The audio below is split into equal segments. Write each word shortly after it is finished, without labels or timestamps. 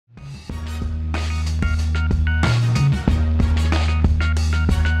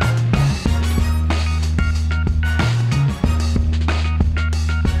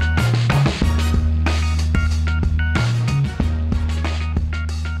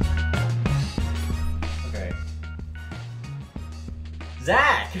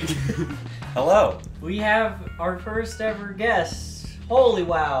Zach! Hello. We have our first ever guest. Holy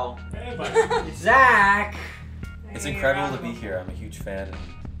wow. Hey, buddy. It's Zach! It's incredible to be here. I'm a huge fan and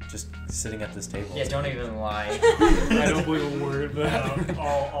just sitting at this table. Yeah, don't even lie. I don't believe a word of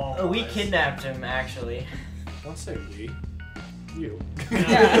that. We kidnapped him, actually. Don't say we. You.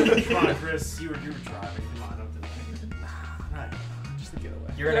 Yeah. Come on, Chris. You were driving. Come on, don't do that. Just a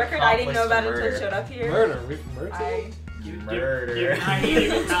getaway. You're For an the record, I didn't know accomplice about to it until murder. I showed up here. Murder. Murder? You murder. Not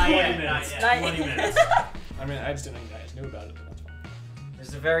yet. 20 minutes. I mean, I just didn't know you guys knew about it, but that's fine. This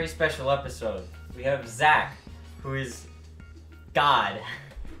is a very special episode. We have Zach, who is God,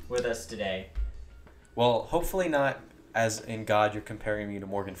 with us today. Well, hopefully not as in God you're comparing me to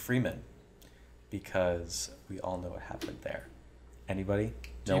Morgan Freeman, because we all know what happened there. Anybody?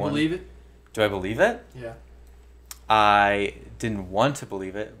 Do you believe it? Do I believe it? Yeah. I didn't want to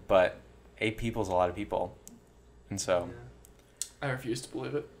believe it, but 8 people's a lot of people. And so I refuse to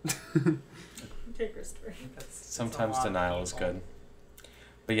believe it. Take Christopher. sometimes denial is good.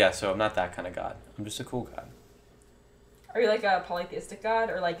 But yeah, so I'm not that kind of God. I'm just a cool God. Are you like a polytheistic god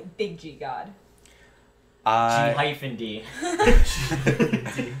or like big G god? G-D.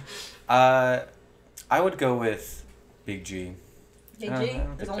 I would go with Big G. Big I don't G?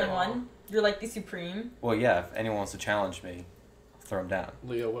 think There's so. only one? You're like the supreme? Well, yeah, if anyone wants to challenge me, I'll throw him down.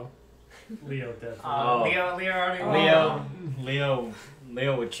 Leo will. Leo definitely. Oh. Leo already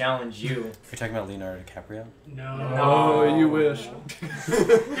Leo would challenge you. You're talking about Leonardo DiCaprio? No. Oh, you wish.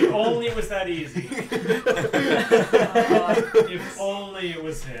 If only it was that easy. If only it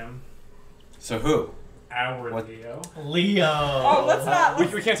was him. So who? Our What? Leo. Leo. Oh, let's not. We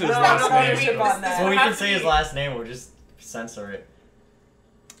can't say his let's last not name. censorship on that. Well, we can say his last name. We'll just censor it.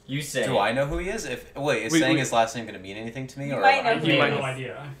 You say. Do I know who he is? If wait, is saying his last name going to mean anything to me? You or might know I who don't he know. is. No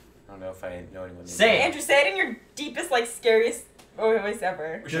idea. I don't know if I know anyone. Say it. Andrew, say it in your deepest, like, scariest voice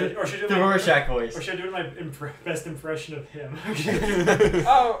ever. Or should I do the Rorschach voice. Or should I do my best impression of him?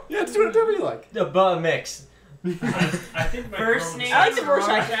 Oh, yeah, just do whatever you like. The mix. I think my First throat name. is- I like the Rorschach.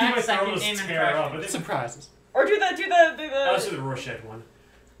 Rorschach, I think my second throat is name tear up. impression. Surprises. Or do the. Let's do the Rorschach one.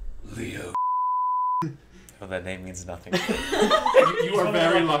 Leo. Oh, that name means nothing. You are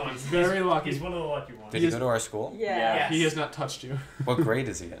very lucky. Very lucky. He's one of the lucky ones. Did he go to our school? Yeah. Yes. He has not touched you. What grade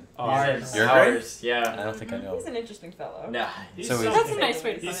is he in? Ours. Your grade? Ours, yeah. I don't think I know. He's an interesting fellow. Nah. He's So something. he's- That's a nice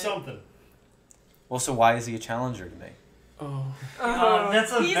way to put He's it. something. Well, so why is he a challenger to me? Oh.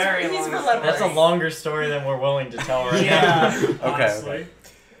 That's a very he's long relentless. That's a longer story than we're willing to tell right Yeah. Honestly. Okay.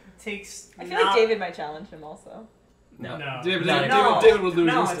 Takes. I feel like David might challenge him also. now. No. David, No, David would lose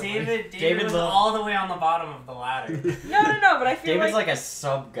No, instantly. David was will- all the way on the bottom of the ladder. No, but I feel David's like. like a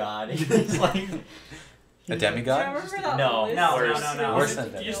sub-god. He's like... A Do you demigod? remember that No. list? No, Worse. no. Worse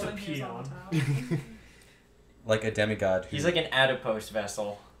than He used to that. pee on. Like a demigod. He's like an adipose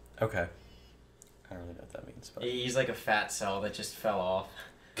vessel. Okay. I don't really know what that means. But... He's like a fat cell that just fell off.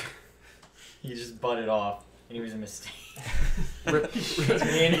 He just butted off, and he was a mistake. Rip,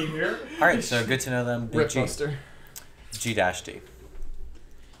 Alright, so good to know them. Big G. Ripbuster. G-D.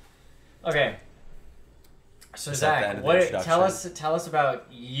 Okay. So Is that the end Zach, of the what? Tell introduction? us about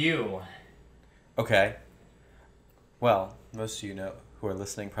you. Okay. Well, most of you know who are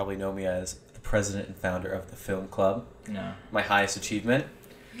listening probably know me as the president and founder of the film club. No. My highest achievement.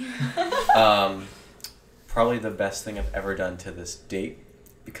 Probably the best thing I've ever done to this date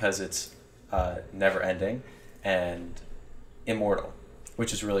because it's never ending and immortal,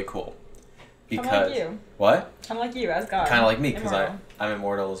 which is really cool. Kinda Because like you. what? Kind of like you, as God. Kind of like me because Immortal. I'm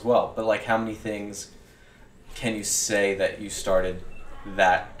immortal as well. But like, how many things can you say that you started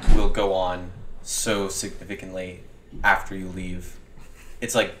that will go on so significantly after you leave?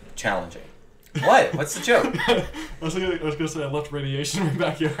 It's like challenging. What? What's the joke? I was gonna say I left radiation in my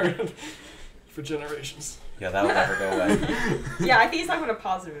backyard for generations. Yeah, that will never go away. Yeah, I think he's talking about a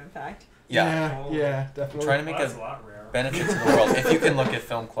positive impact. Yeah, definitely. Trying to make That's a a lot rarer. benefit to the world. If you can look at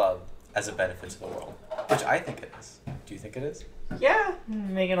Film Club as a benefit to the world, which I think it is. Do you think it is? Yeah,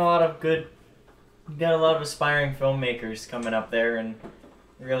 making a lot of good. You got a lot of aspiring filmmakers coming up there and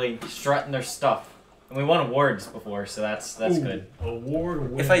really strutting their stuff. And we won awards before, so that's good.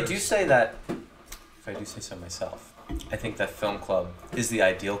 Award winners. If I do say that, if I do say so myself, I think that Film Club is the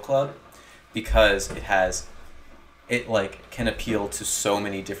ideal club because it like can appeal to so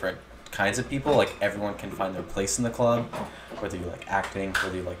many different kinds of people. Like everyone can find their place in the club, whether you like acting,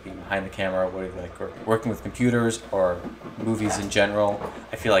 whether you like being behind the camera, whether you like working with computers or movies in general.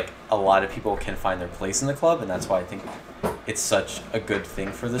 I feel like a lot of people can find their place in the club, and that's why I think it's such a good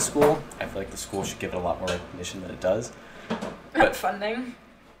thing for the school. I feel like the school should give it a lot more recognition than it does. But funding.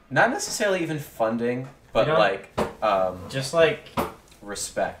 not necessarily even funding, but You know- like Just like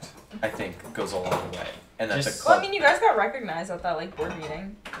respect, I think, goes a long way. And that's Just- a Well, club. I mean, you guys got recognized at that like board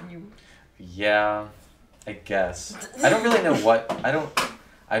meeting. And you. Yeah, I guess. I don't really know what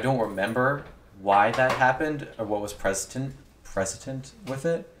I don't remember why that happened or what was precedent with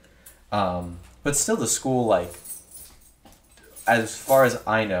it. But still, the school, like, as far as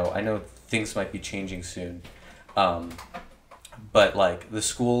I know things might be changing soon. But like the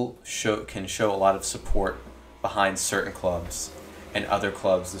school can show a lot of support behind certain clubs, and other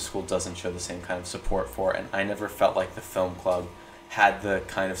clubs the school doesn't show the same kind of support for. And I never felt like the film club had the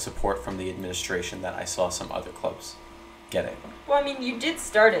kind of support from the administration that I saw some other clubs getting. Well, I mean, you did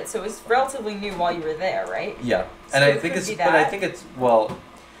start it, so it was relatively new while you were there, right? Yeah, So and I it think could it's, be but I that. think it's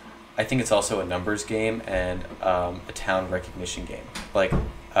I think it's also a numbers game and a town recognition game. Like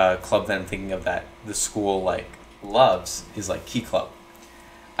a club that I'm thinking of that the school like loves is like Key Club.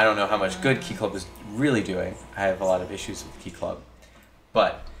 I don't know how much good Key Club is really doing. I have a lot of issues with Key Club,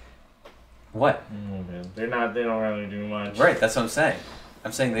 but what? They don't really do much. Right, that's what I'm saying.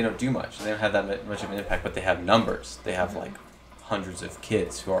 I'm saying they don't do much. They don't have that much of an impact, but they have numbers. They have like hundreds of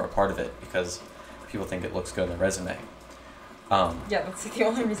kids who are a part of it because people think it looks good on a resume. Yeah, that's the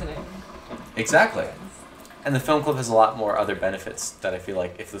only reason it. Exactly. And the film club has a lot more other benefits that I feel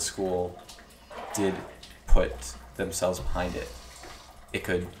like if the school did put themselves behind it, it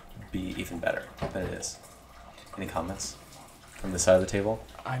could be even better than it is. Any comments from this side of the table?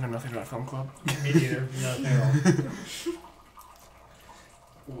 I know nothing about film club. Me neither. Nothing at all.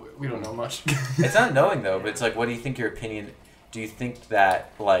 We don't know much. It's not knowing though, but it's like, what do you think your opinion? Do you think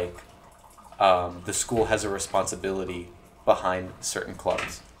that like the school has a responsibility behind certain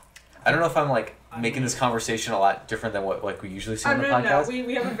clubs? I don't know if I'm like making this conversation a lot different than what like we usually see on the podcast.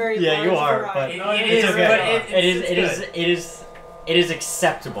 We have a very Yeah, you large are, variety. but It it's is, okay. but It is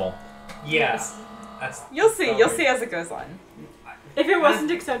acceptable. Yes. That's. You'll see as it goes on. If it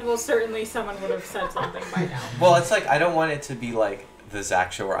wasn't acceptable, certainly someone would have said something by now. Well, it's like I don't want it to be like the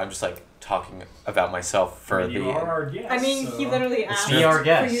Zach show where I'm just like talking about myself for You are our guest. I mean, he literally It's asked true. Be our for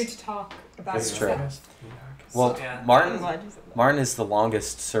guest. you to talk about That's true. yourself. Well, Yeah. I'm Martin glad you said that. Martin is the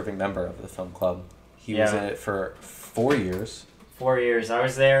longest serving member of the film club. He was Yeah. in it for 4 years. 4 years. I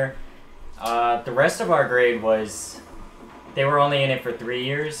was there. The rest of our grade they were only in it for 3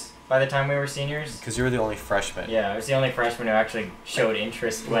 years by the time we were seniors. Because you were the only freshman. Yeah, I was the only freshman who actually showed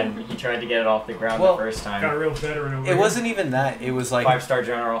interest when he tried to get it off the ground Well, the first Got a time. real veteran over It here. wasn't even that. It was like 5-star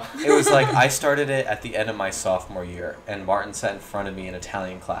general. it was like I started it at the end of my sophomore year, and Martin sat in front of me in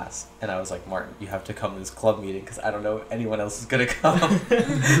Italian class, and I was like, Martin, you have to come to this club meeting because I don't know if anyone else is gonna come.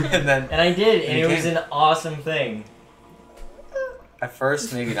 And then And I did, and You it was came. an awesome thing. at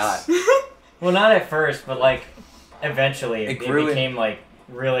first, maybe not. Well, not at first, but like eventually It it grew in- became like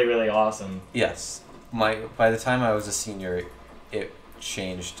really, really awesome. Yes, by the time I was a senior, it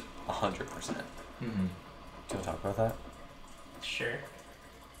changed 100%. Mm-hmm. Do you want to talk about that? Sure.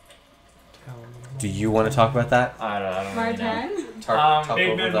 Do you want to talk about that? I don't My really know. turn? Talk Big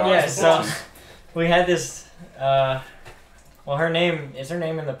over man the. Martin. Yeah, so boss. we had this. Well, her name is in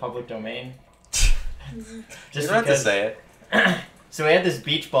the public domain. You don't have to say it. So we had this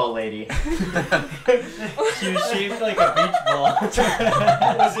beach ball lady. She was shaped like a beach ball.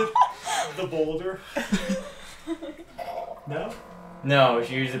 Was it the boulder? No? No,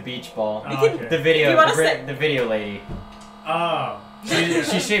 she was a beach ball. Oh, okay. The video, If you wanna the video lady. Oh.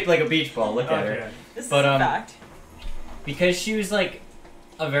 She's shaped like a beach ball. Look at her. Okay. This But, is a fact. Because she was like,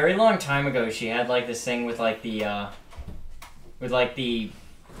 a very long time ago, she had like this thing with like the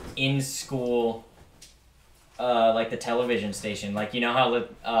in school, like the television station. Like, you know how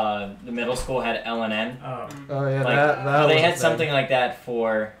the middle school had LNN? Oh. Oh yeah, Like, that they was had a something thing. like that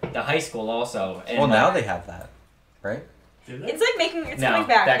for the high school also. And Well, now like, they have that, right? Did they? It's like it's No, coming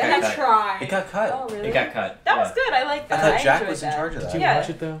back. that It got had- cut. Tried. It got cut. Oh really? it got cut. That yeah. was good. I like I that. thought Jack enjoyed was in that. charge of Did that. you Yeah. watch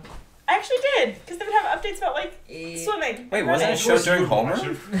it though? I actually did because they would have updates about like swimming. Wait, and wasn't running. it show during You would watch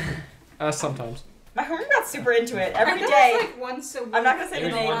homeroom? it. Sometimes. My homeroom got super into it I every thought day. it was, like once a week. I'm not gonna say It the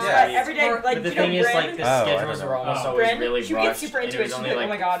was names, once but a week. every day, like But the you know, thing is, like, Bryn, the Oh, I schedules don't were know. almost Oh. always Bryn, really she would get rushed, super and into it it. was She'd only be like,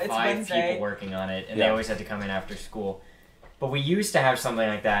 like "Oh my God, it's 5 Wednesday." people working on it, and Yeah. they always had to come in after school. But we used to have something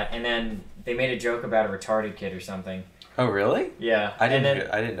like that, and then they made a joke about a retarded kid or something. Oh, really? Yeah, I and didn't. then,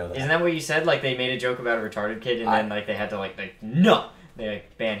 I didn't know that. isn't that what you said? Like they made a joke about a retarded kid, and I- then like they had to like no, they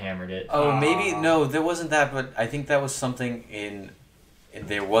like banhammered it. Oh, maybe Aw. no. There wasn't that, but I think that was something in.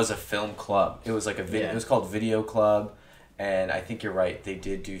 There was a film club. It was like a video. Yeah. It was called Video Club, and I think you're right. They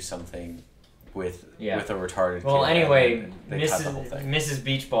did do something with Yeah. with a retarded. Well, kid, anyway, and then they cut the whole thing. Mrs.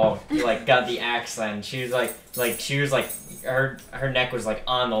 Beachball like got the axe then. She was like her neck was like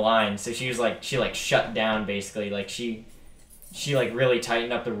on the line, so she was like she shut down basically. Like she she like really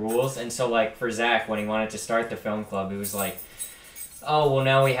tightened up the rules, and so like for Zach, when he wanted to start the film club, it was like, oh well,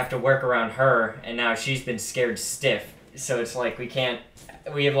 now we have to work around her, and now she's been scared stiff, so it's like we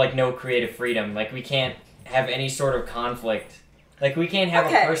have like no creative freedom, like we can't have any sort of conflict, like we can't have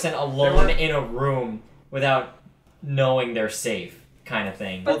a person alone in a room without knowing they're safe, kind of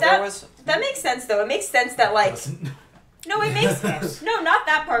thing. But that makes sense though. It makes sense that like. No, it makes no, not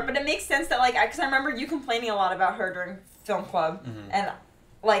that part, but it makes sense that like, because I remember you complaining a lot about her during film club, and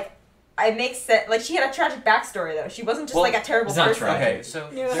like, it makes sense. Like, she had a tragic backstory though. She wasn't just like a terrible person. Tragic. Okay, so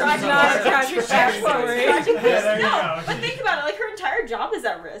It's not a tragic backstory. No, but think about it. Like, her entire job is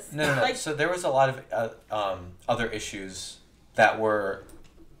at risk. No. Like, so there was a lot of other issues that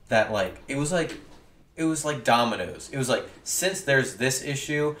it was like dominoes. It was like, since there's this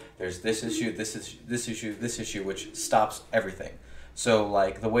issue, there's this issue, this issue, which stops everything. So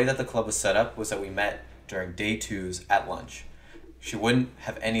like the way that the club was set up was that we met during day 2s at lunch. She wouldn't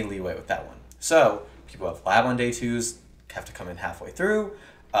have any leeway with that one. So people have lab on day 2s, have to come in halfway through.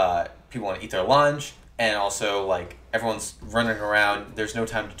 People want to eat their lunch, and also like everyone's running around. There's no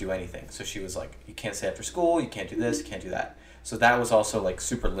time to do anything. So she was like, you can't stay after school, you can't do this, you can't do that. So that was also like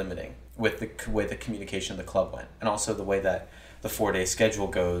super limiting with the way the communication of the club went, and also the way that the 4-day schedule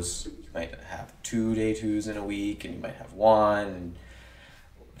goes. You might have 2 day 2s in a week, and you might have 1. And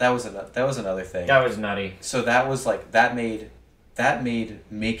that was another thing. That was nutty. So that was like that made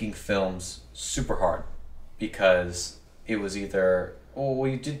making films super hard, because it was either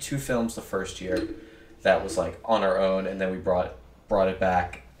we did 2 films the first year that was like on our own, and then we brought it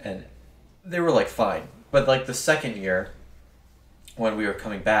back, and they were like fine. But like the second year, when we were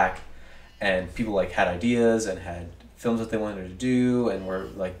coming back, and people like had ideas and had films that they wanted to do and were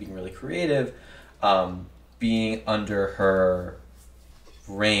like being really creative, being under her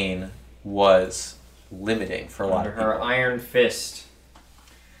reign was limiting for a lot of people. Her iron fist.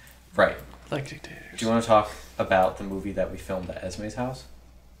 Right. Like dictators. Do you want to talk about the movie that we filmed at Esme's house?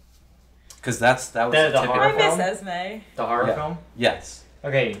 Because that was The a typical... horror I miss film? Esme. The horror Yeah. film? Yes.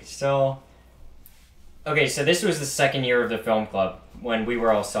 Okay, so this was the second year of the film club when we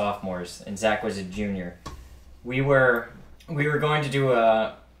were all sophomores and Zach was a junior. We were going to do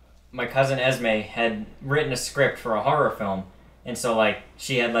my cousin Esme had written a script for a horror film, and so like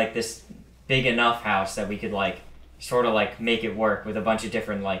she had like this big enough house that we could like sort of like make it work with a bunch of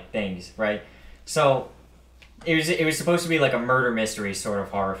different like things, right? So it was supposed to be like a murder mystery sort of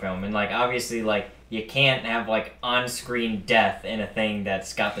horror film, and like obviously like you can't have like on-screen death in a thing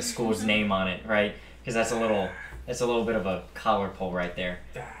that's got the school's name on it, right? Because that's a little bit of a collar pull right there.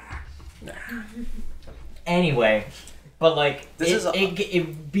 Anyway, but like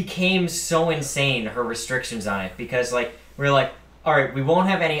it became so insane, her restrictions on it, because like we were like, all right, we won't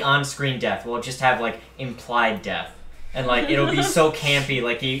have any on-screen death. We'll just have like implied death, and like it'll be so campy.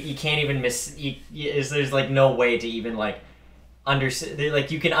 Like you can't even there's like no way to even like understand.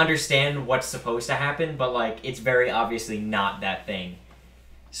 Like you can understand what's supposed to happen, but like it's very obviously not that thing.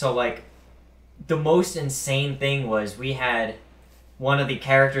 So like the most insane thing was we had one of the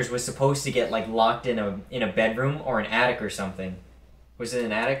characters was supposed to get like locked in a bedroom or an attic or something. Was it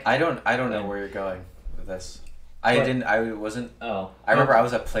an attic? I don't know where you're going with this. I wasn't. Oh. I remember I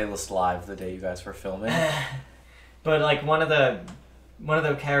was at Playlist Live the day you guys were filming. But like one of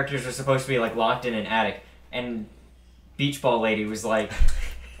the characters was supposed to be like locked in an attic, and Beach Ball Lady was like,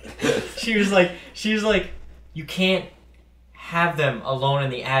 she was like, you can't have them alone in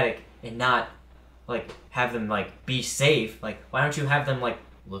the attic and not like have them like be safe. Like, why don't you have them like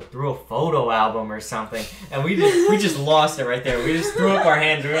look through a photo album or something? And we just lost it right there. We just threw up our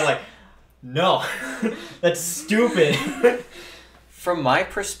hands. We were like, no, that's stupid. From my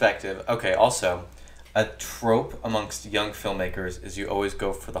perspective, okay, also, a trope amongst young filmmakers is you always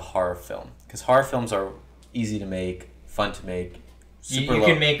go for the horror film. Because horror films are easy to make, fun to make, super You low.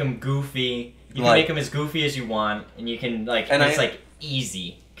 can make them goofy. You can make them as goofy as you want, and you can like, and it's like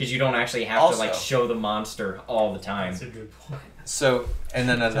easy. Because you don't actually have to like show the monster all the time. That's a good point. So, and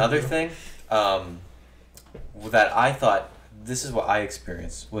then another thing that I thought, this is what I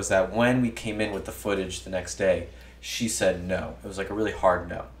experienced, was that when we came in with the footage the next day, she said no. It was like a really hard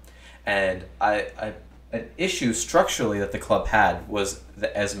no. And an issue structurally that the club had was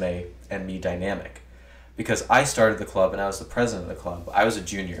the Esme and me dynamic. Because I started the club and I was the president of the club. I was a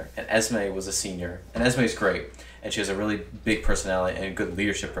junior and Esme was a senior. And Esme's great. And she has a really big personality and a good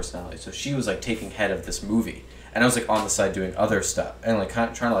leadership personality. So she was like taking head of this movie. And I was like on the side doing other stuff and like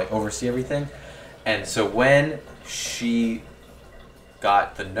kind of trying to like oversee everything. And so when she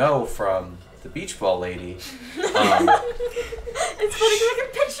got the no from the beach ball lady, It's funny because I can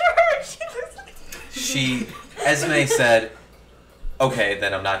picture her. She looks like... Esme said, okay,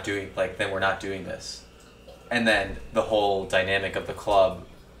 then then we're not doing this. And then the whole dynamic of the club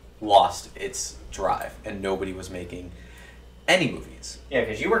lost its drive, and nobody was making any movies. Yeah,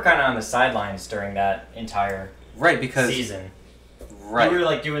 because you were kind of on the sidelines during that entire season. Right. You were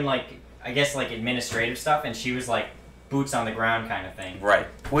like doing I guess administrative stuff, and she was like boots on the ground kind of thing. Right.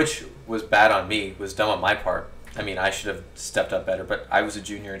 Which was bad on me, was dumb on my part. I mean, I should have stepped up better, but I was a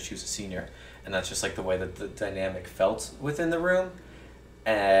junior and she was a senior, and that's just like the way that the dynamic felt within the room.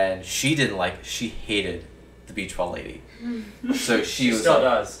 And she hated the beach ball lady. So she was still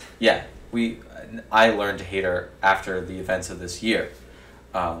does. Yeah. I learned to hate her after the events of this year.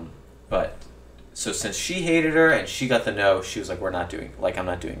 But so since she hated her and she got the no, she was like, I'm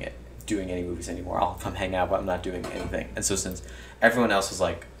not doing any movies anymore. I'll come hang out, but I'm not doing anything. And so since everyone else was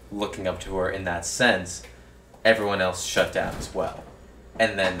like looking up to her in that sense, everyone else shut down as well.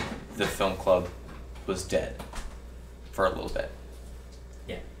 And then the film club was dead for a little bit.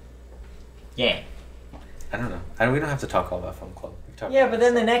 Yeah. I don't know. We don't have to talk all about film club. We can talk Yeah, about but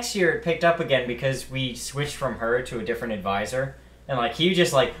then the stuff. next year it picked up again because we switched from her to a different advisor. And he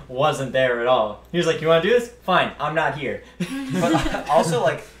just wasn't there at all. He was like, "You want to do this? Fine, I'm not here." But also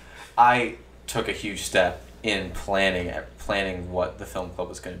I took a huge step in planning what the film club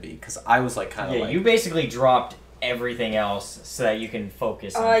was going to be, because I was you basically dropped everything else so that you can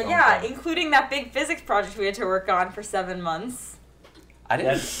focus on film club. Including that big physics project we had to work on for 7 months. I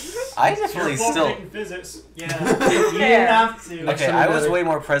definitely still. Taking physics. Yeah. You didn't have to. Okay, I was way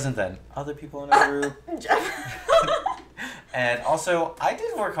more present than other people in our group. And also, I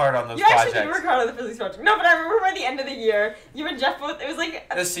did work hard on those projects. You actually did work hard on the physics project. No, but I remember by the end of the year, you and Jeff both, it was It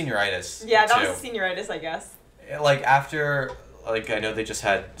was senioritis. Yeah, that too. was senioritis, I guess. After, I know they just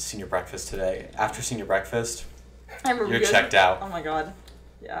had senior breakfast today. After senior breakfast, I remember you're checked out. Oh my god.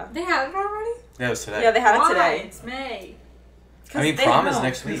 Yeah. They had it already? That was today. Yeah, they had it Why? today. It's May. I mean, prom is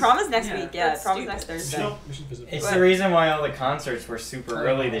next week. Prom is next week, yeah. That's Prom is stupid. next Thursday. Still, we should visit. It's the reason why all the concerts were super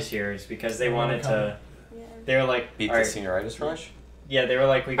early this year is because they wanted to. They were like, Beat all the right. senioritis rush? Yeah, they were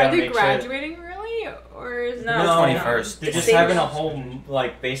like, we Are gotta they make sure. graduating early? Or is No. The 21st. They're just Same having a rush. whole,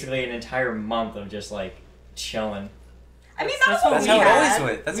 basically an entire month of just chilling. I mean, That's that's what That's we how it had.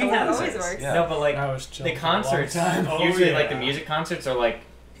 always works. That's We how have it always works. works. Yeah. No, but I was chilling the for a long concerts, time. usually yeah. the music concerts are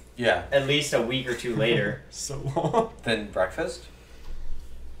Yeah. at least a week or two later. So long. Then breakfast?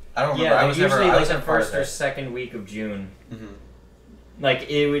 I don't remember. Yeah, I they're was usually never. I was the never part first of or it. second week of June. Mm-hmm.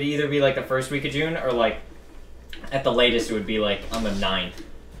 It would either be the first week of June or at the latest it would be on the 9th.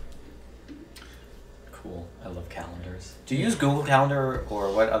 Cool. I love calendars. Do you use Google Calendar,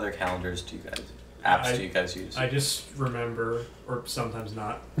 or what other calendars do you guys use? I just remember, or sometimes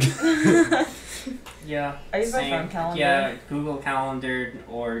not. Yeah. I use my same. phone calendar. Yeah, Google Calendar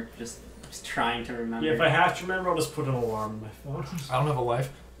or just trying to remember. Yeah, if I have to remember, I'll just put an alarm on my phone. I don't have a life,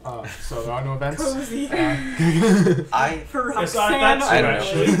 so there are no events. Cozy. I For Yes, Roxanne. that's I don't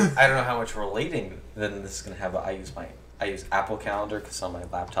actually. know. I don't know how much relating then this is gonna have. I use Apple Calendar because on my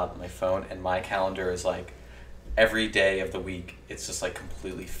laptop and my phone, and my calendar is every day of the week. It's just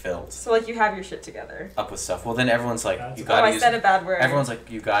completely filled So, you have your shit together. up with stuff. Well, then everyone's like, That's you Oh, gotta I use. said a bad word. Everyone's like,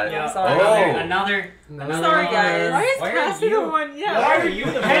 you got it. Yeah, I'm sorry. Oh. another Sorry, guys. Why is Why are Cassie you- the one? Yeah. Why are you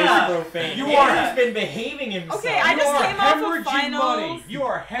the Yeah. most profane? You Andy's are- been behaving himself. Okay, I just came off of finals. You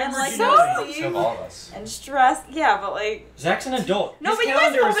are And, hemorrhaging so money. So have all of us. and stressed. Yeah, but Zach's an adult. No, His but you guys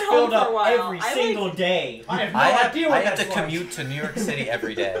calendar have is been home filled for a up while. every I single day. I have no I idea what have to that's like. commute to New York City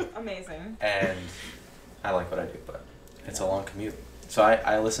every day, amazing. and I like what I do, but it's a long commute. So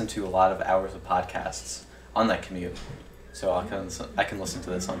I listen to a lot of hours of podcasts on that commute. So I can listen to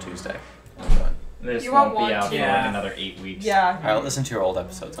this on Tuesday. This You won't won't be want out to. for Yeah. another 8 weeks. Yeah. I'll listen to your old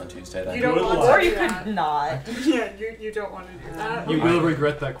episodes on Tuesday. Then. You don't Do it want live. to Or you do that. could not. Yeah, you don't want to do that. You will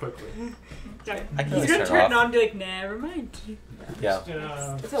regret that quickly. Yeah. I can He's always gonna turn turn it it off. on and be like, never mind. Yeah.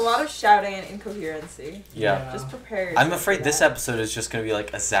 It's a lot of shouting and incoherency. Yeah. Just prepare. I'm yourself afraid for this that. episode is just going to be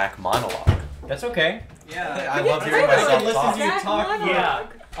a Zach monologue. That's okay. Yeah. I love hearing I myself listen talk. to you Zach talk. monologue. Yeah.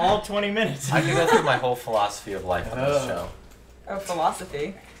 All 20 minutes. I can go through my whole philosophy of life on this show. Oh,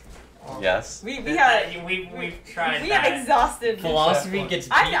 philosophy. Yes. We've We've tried we that. have exhausted. Philosophy gets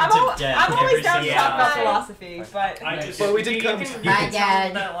beaten I'm to death always every down to single talk about episode. philosophy, but I just, But we did come You to- can My tell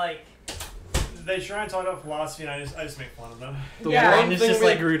dad. that they try and talk about philosophy, and I just make fun of them. The Yeah. one And it's thing just we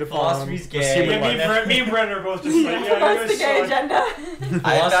like, agreed upon philosophy's was gay. human Yeah, life. me and Brendan are both just like, yeah, you what's the guys gay suck. agenda? I've gotten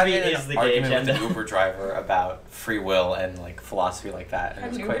Philosophy in is an the gay argument agenda. with an Uber driver about free will and philosophy like that, and it An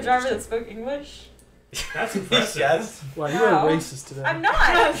was Uber quite driver that interesting. spoke English. That's impressive. Yes. Wow, you Wow. are racist today. I'm not.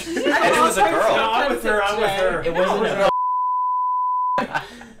 I'm it was a girl. No, I'm with her. I'm with her. It wasn't a.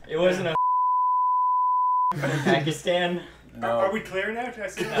 It wasn't a. From Pakistan. No. Are we clear now? Can I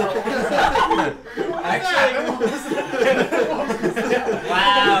see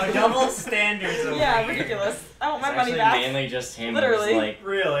Wow, double standards over Yeah, here. ridiculous. I want my It's money actually back. mainly just him. Literally. Like,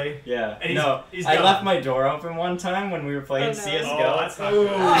 Really? yeah. And he's I gone. left my door open one time when we were playing Oh, no. CS:GO. Oh, that's not Ooh.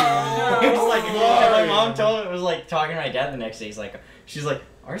 good. Oh, It was like, no. my mom told it was like talking to my dad the next day. She's like,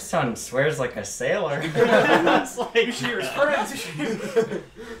 our son swears like a sailor. It's like, She was friends.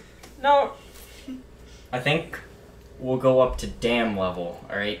 No. I think we'll go up to dam level.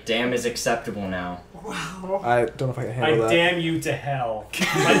 All right, dam is acceptable now. Wow. I don't know if I can I handle that. damn you to hell,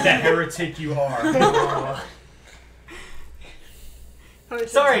 like the heretic you are.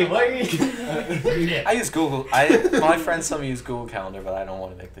 Sorry, what are you? I use Google. My friends tell me use Google Calendar, but I don't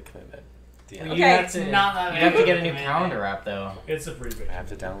want to make the commitment. You Okay. have to. Not that You have to get a new big. calendar app though. It's a pretty big. I have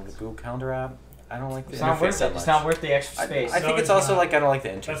to download the Google Calendar app. I don't like the It's not interface worth that it. much. It's not worth the extra space. I think No, it's it's also not. like I don't like the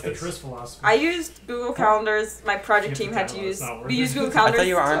interface. That's the Tris philosophy. I used Google Calendars. My project team had to It's use. not worth We used it. Google I Calendars. thought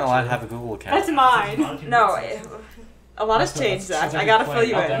you aren't allowed to have a Google account. That's mine. No, a lot has changed, Zach. I gotta fill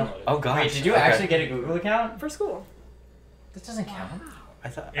you in. Oh gosh. Wait, did you okay. actually get a Google account? For school. That doesn't count. I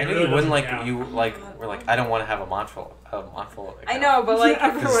thought It I knew really you wouldn't doesn't like count. you like were like I don't want to have a Montrel account. I know, but like,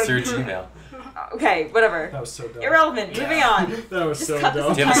 Because it's through Gmail. okay, whatever. That was so dumb. Irrelevant. Moving on. That was Just so cut this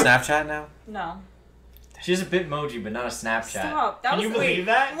dumb. Do you have a Snapchat now? No. She has a Bitmoji, but not a Snapchat. Stop. That Can was you believe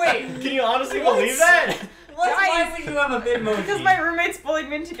that? wait. Can you honestly What? believe that? Why would you have a Bitmoji? because my roommates bullied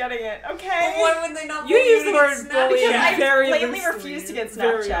me into getting it. Okay. Why would they not You bully use to the get word bully Because I Snapchat? very blatantly loosely, refuse to get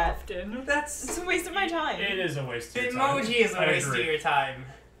very Snapchat. often. That's It's a waste of my time. It is a waste of your time. Bitmoji is a I waste of agree. your time.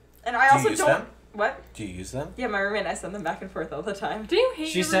 And I Do also you use don't. them? What? Do you use them? Yeah, my roommate. I send them back and forth all the time. Do you hate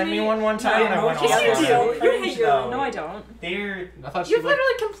She your sent me roommate? one time and I went off Yes, on you her. do. You hate your No, I don't. They're I thought she You've looked-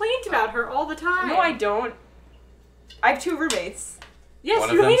 literally complained about her all the time. No, I don't. I have two roommates. Yes, One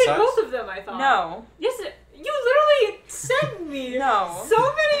of you them hated sucks? both of them, I thought. No. Yes, you literally sent me No. so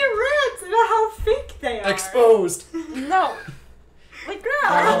many rants about how fake they are. Exposed. No. Like,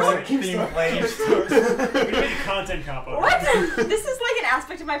 Oh, girl. theme playing. We need a content compo. What? This is like an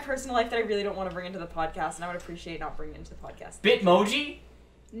aspect of my personal life that I really don't want to bring into the podcast, and I would appreciate not bringing it into the podcast. Bitmoji?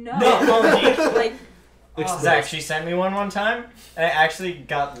 No. Bitmoji? Like, Zach, she sent me one time, and I actually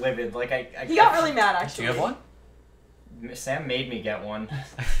got livid. Like I he got really mad, Do actually. you have one? Sam made me get one.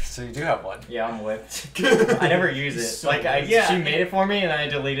 So you do have one. Yeah, I'm whipped. I never use it. So Like yeah. she made it for me, and I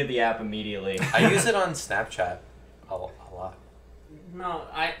deleted the app immediately. I use it on Snapchat a lot. no,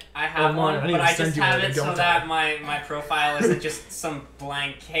 I have Oh, one, I need but to I send just you have one, it so don't that I? my profile isn't just some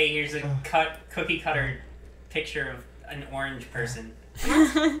blank. Hey, here's a cookie cutter picture of an orange person.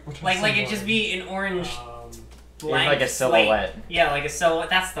 Like it just be an orange blank Like a silhouette. slate. Yeah, like a silhouette.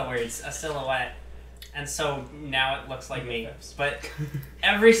 That's the words, a silhouette. And so now it looks like me. But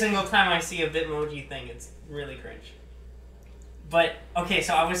every single time I see a Bitmoji thing, it's really cringe. But okay,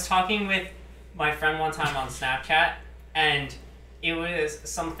 so I was talking with my friend one time on Snapchat, and it was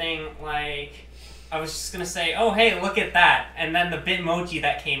something like I was just gonna say, "Oh, hey, look at that," and then the Bitmoji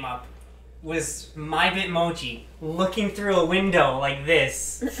that came up was my Bitmoji looking through a window like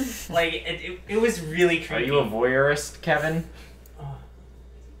this. Like it was really Are creepy. you a voyeurist, Kevin?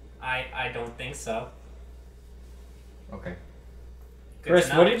 I don't think so. Okay. Good Chris,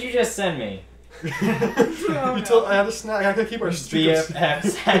 to what know. did you just send me? Oh, You told I had to snack. I gotta keep our streak. of-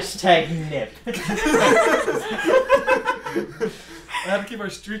 BFFs hashtag nip. I had to keep our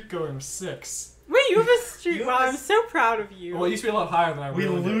streak going of 6. Wait, you have a streak. You Wow, have a I'm so proud of you. Well, it used to be a lot higher than I We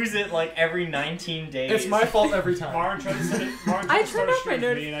really did. lose it like every 19 days. It's my fault every time. Martin tried to send it. Martin I tried to start turned a off my stream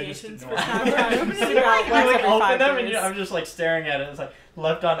with me and I just notifications for ignored it. Snapchat. I open it I about once like every open 5 them days. and I'm just like staring at it. It's like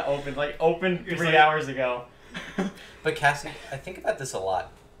left on open, like open You're 3 like- hours ago. But Cassie, I think about this a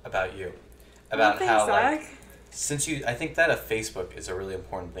lot about you, Oh, about thanks, how like Zach. since you, I think that a Facebook is a really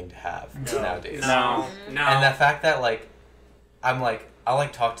important thing to have No. nowadays. No, no. And the fact that like, I'm like, I'll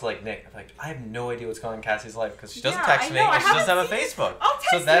like talk to like Nick. I'm like, I have no idea what's going on in Cassie's life because she doesn't Yeah, text I me know, I and she doesn't have a haven't Facebook. I'll text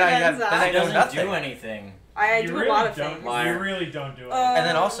So you then I then, have, Zach. then I He know doesn't nothing. do anything. I You do really a lot of don't. things. Liar. You really don't do it. And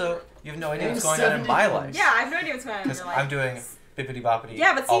then also, you have no idea what's going on in my life. Yeah, I have no idea what's going on in Because your life. I'm doing bippity boppity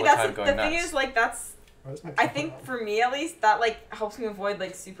Yeah, but all see, the that's time the going thing nuts. is, like, that's. Where's my I think for me at least, that like helps me avoid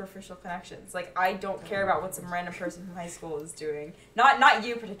like superficial connections. Like I don't care about what some random person from high school is doing. Not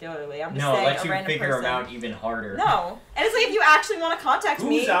you particularly. I'm just No, it saying lets a you random figure person. them out even harder. No, and it's like if you actually want to contact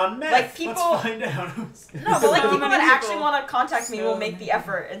me, Who's on meth? like people. Let's find out. No, but like So people many that actually people. want to contact me So will make the many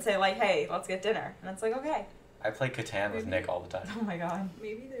effort and say like, "Hey, let's get dinner," and it's like, okay. I play Catan with Nick all the time. Oh my god,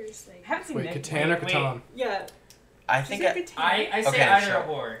 Maybe there's like. I haven't seen Wait, Nick. Catan or Wait, Catan? Yeah. I think I say Okay, either sure.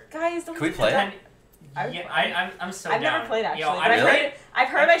 or. Guys, don't. Can we do play that. it? I would Yeah, play. I'm so I've down. never played actually, Yo, but I've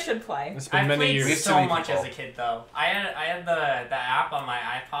heard I should play. It's been I many played years. We have too so many much people. as a kid though. I had the app on my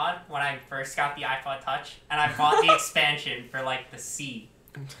iPod when I first got the iPod Touch, and I bought the expansion for like the C.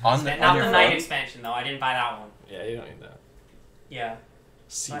 On Not your the night phone? expansion though. I didn't buy that one. Yeah, you don't need that. Yeah.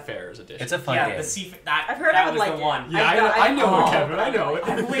 Seafarers edition. It's a fun yeah, game. the C. That, I've heard that I would was like the it. one. Yeah, I I know it, oh, Kevin. I know it.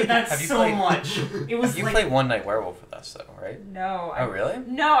 I played that Have you so played- much. It was You like played One Night Werewolf with us, though, right? No. Oh, really?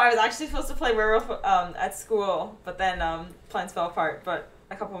 No, I was actually supposed to play Werewolf at school, but then plans fell apart. But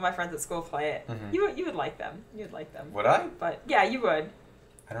a couple of my friends at school play it. Mhm. You would like them. You'd like them. Would I? But yeah, you would.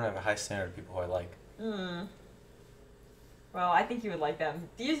 I don't have a high standard of people who I like. Hmm. Well, I think you would like them.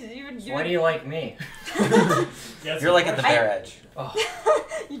 You So why do you like me? You're like at the bare edge. Oh,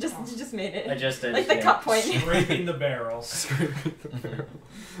 you just made it. I just did. Like the yeah. cut point. Scraping the barrel.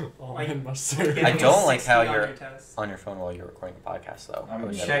 All Like- men must serve. I don't like how 60 on you're your test. on your phone while you're recording a podcast, though. I I'm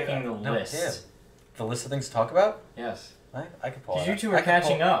would never checking do the that. No, list. yeah. The list of things to talk about? Yes. I could pull it Because you out. two I are could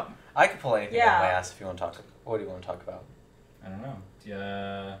catching pull- up. I could pull anything out Yeah. of my ass if you want to talk. What do you want to talk about? I don't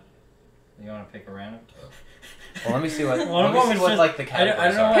know. You want to pick a random? Well, let me see what. One let of me them see is what just- like the I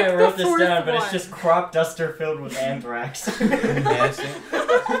categories don't know are. why I Pick the wrote this fourth down, but it's one. just crop duster filled with anthrax. Yeah, see? That's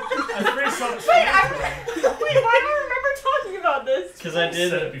pretty Wait, self-explanatory. why do I remember talking about this? Because I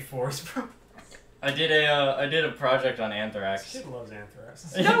said it did before. It's probably- I did a project on anthrax. Kid loves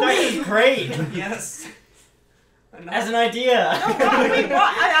anthrax. Anthrax is great Yes. as an idea. No, why? Wait,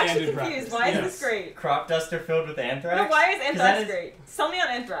 why? I'm actually And in confused. practice. Why is Yes. this great? Crop duster filled with anthrax. No, why is 'Cause anthrax that is- great? Sell me on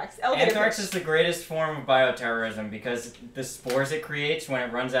anthrax. Elevator Anthrax pitch. is the greatest form of bioterrorism because the spores it creates when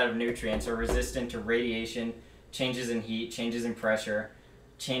it runs out of nutrients are resistant to radiation, changes in heat, changes in pressure,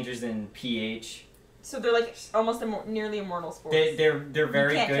 changes in pH. So they're like almost nearly immortal spores. They're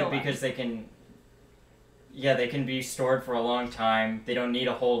very can't kill good them. because they can. Yeah, they can be stored for a long time. They don't need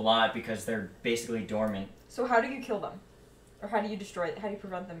a whole lot because they're basically dormant. So how do you kill them? Or how do you destroy how do you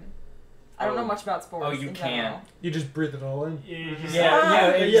prevent them? I don't know much about spores. Oh, you in can't. general. You just breathe it all in. Yeah, you just- Yeah, Ah,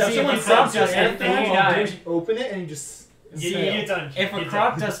 if Yeah, see, someone if a crop drops your duster anthrax, flew- all you do is you open it and you just. You get done. If a Get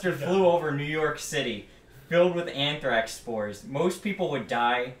crop done. duster Get flew done. over New York City, filled with anthrax spores, most people would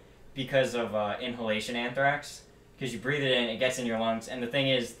die because of inhalation anthrax. Because you breathe it in, it gets in your lungs, and the thing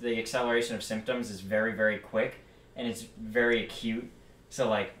is, the acceleration of symptoms is very, very quick, and it's very acute. So,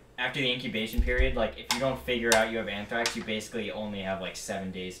 like, after the incubation period, like, if you don't figure out you have anthrax, you basically only have, like,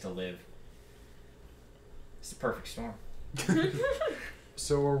 7 days to live. It's the perfect storm.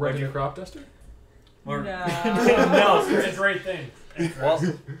 So we're renting a crop duster? We're- No. It's a great thing. Well,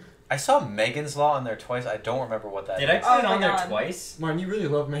 I saw Megan's Law on there twice. I don't remember what that Did is. I put Oh it my on there God. twice? Martin, you really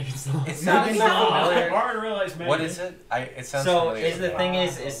love Megan's Law. It No, sounds no. familiar. Martin realized What is it? It sounds So, familiar. is to the me. thing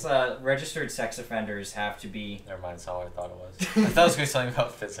is registered sex offenders have to be... Never mind, it's not what I thought it was. I thought it was going to be something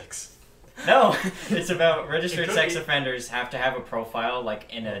about physics. No, it's about registered It could sex be. offenders have to have a profile,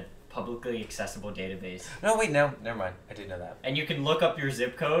 like, in a publicly accessible database. No, wait, no, never mind. I did know that. And you can look up your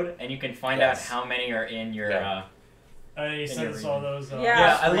zip code, and you can find Yes. out how many are in your... Yeah. I sent us all those. Yeah.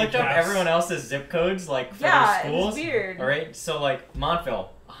 Yeah, I looked up screencasts. everyone else's zip codes, like, for Yeah, their it was schools. weird. Alright, so, like,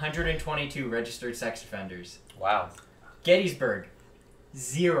 Montville, 122 registered sex offenders. Wow. Gettysburg,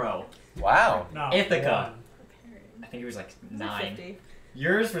 0. Wow. No, Ithaca. one. I think it was, like, Is it 9. 50?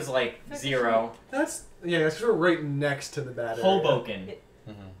 Yours was, like, 0. That's that's sort of right next to the bad area. Hoboken,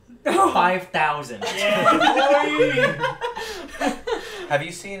 Mm-hmm. 5,000. Yeah, Have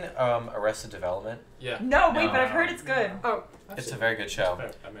you seen Arrested Development? Yeah. No, wait, No. but I've heard it's good. Oh, It's a very good show.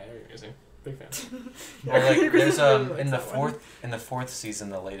 Amazing. Big fan. Well, like, Chris there's really likes in the that one. fourth season,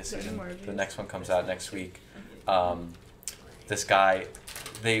 the latest There's season, emojis. the next one comes out next week. This guy,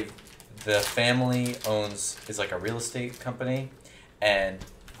 the family is like a real estate company, and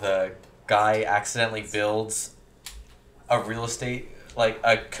the guy accidentally builds a real estate, like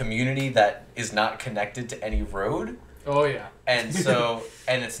a community that is not connected to any road. Oh yeah. And so,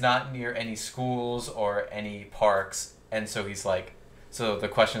 and it's not near any schools or any parks, and so he's like, so the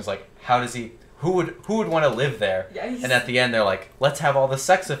question is like, who would want to live there? Yeah, he's- And at the end, they're like, let's have all the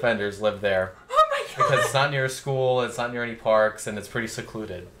sex offenders live there Oh my god! because it's not near a school, it's not near any parks, and it's pretty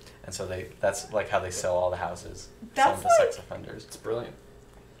secluded. And so that's like how they sell all the houses, sell That's them to like- sex offenders. It's brilliant.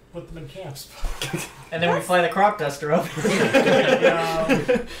 put them in camps. And then we fly the crop duster up.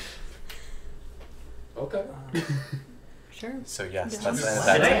 Okay. sure. So yes, Yeah. that's Did that's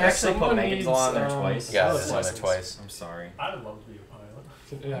I it. actually Someone put Megan's needs, Law on there um, twice? Yeah, pilot's it's on there license. twice. I'm sorry. I'd love to be a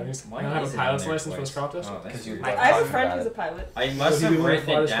pilot. Yeah, I mean, Why I have is a it on pilot's there license for twice? this crop duster. Oh, that's Because you weird. love I have a talking friend about who's a it. pilot. I Would must you have be willing to written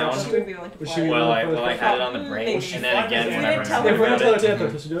fly it this crop down. She would be willing to Would fly. she be Well, willing I, to fly well, I this had it crop- on the brain, Maybe. and then again We when I didn't tell remembered If we're gonna about tell it. it,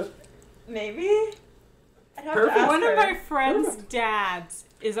 yeah, does she do it? Maybe. I'd have Perfect. to ask One her. of my friend's dads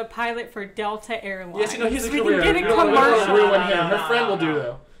is a pilot for Delta Airlines. Yes, you know he's a we career. can get a You don't wanna commercial. ruin him. Her No, friend will no. do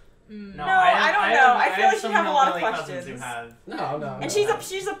though. No, I don't know. I feel like some you have a lot of hillbilly cousins questions. Who have, No. And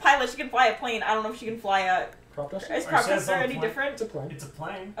she's a pilot. She can fly a plane. I don't know if she can fly a. Crop duster? Is Or crop says duster on a any plane. different? It's a plane. It's a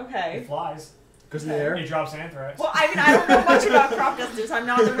plane. It Okay. flies. Goes in the air. It drops anthrax. Well, I mean, I don't know much about crop dusters. I'm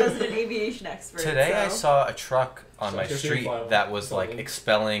not the resident aviation expert. Today I so. saw a truck on So my you're street seeing that was like flying.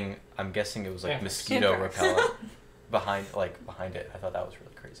 expelling. I'm guessing it was like Yeah. mosquito Anthrax. repellent behind it. I thought that was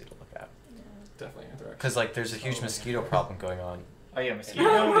really crazy to look at Definitely anthrax. because like there's a huge mosquito problem going on. Oh yeah, mosquito.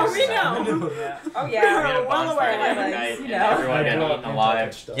 Oh, we know. yeah. Oh We yeah. had a Well bonfire aware. the other Like, night, you and know. everyone I got brought eaten alive.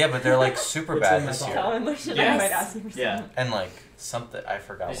 anti-touch stuff. Yeah, but they're like super It's bad in my this bottle. year, Tell him Lucian, Yes. I might ask you for Yeah. something. and like something I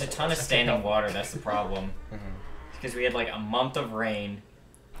forgot. There's a what it ton of was. standing water. That's the problem. Mhm. Because we had like a month of rain,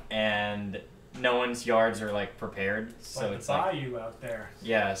 and no one's yards are like prepared. So Like it's the like bayou out there.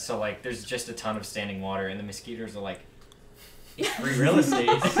 yeah. So like there's just a ton of standing water, and the mosquitoes are like it's free real estate.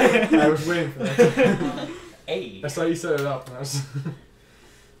 I was waiting for that. Hey. I saw you set it up. And I was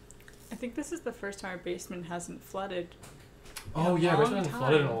I think this is the first time our basement hasn't flooded. oh yeah, long basement hasn't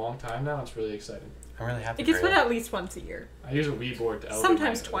flooded in a time. long time now. It's really exciting. I'm really happy. It gets for you. flooded at least once a year. I use a Wii board to elevate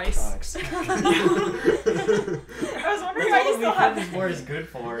Sometimes my twice. electronics. I was wondering why you still have this that. board is good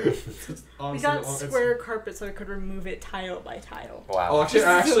for. We Honestly, got it's- square carpet so I could remove it tile by tile. Wow. Oh,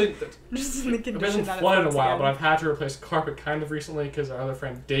 actually, Just in the it condition hasn't that flooded in it's a while, but again. I've had to replace carpet kind of recently because our other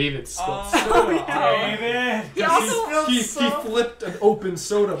friend David spilled Oh, soda. yeah. David! He also He flipped an open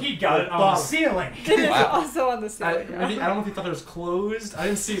soda. He got it on the bottle. ceiling. It is Wow. also on the I ceiling. don't know if he thought it was closed. I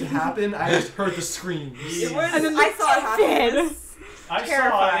didn't see it happen. I just heard the screams. It was, And then I saw it happen. Fed. It was I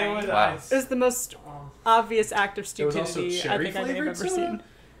terrifying. saw it. It was, Wow. It was the most obvious act of There was also stupidity I cherry think I may have flavored ever soda? seen.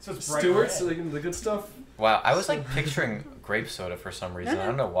 so it's bright Stewart's, red. like, the good stuff. Wow. I was like picturing grape soda for some reason. I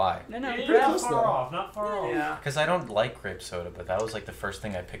don't know why. No, no. Yeah, Pretty not close, far though. off. Not far off. Yeah. Because I don't like grape soda, but that was like the first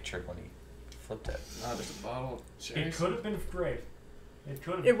thing I pictured when he flipped it. Ah, just a bottle of cherry. It could have been grape. It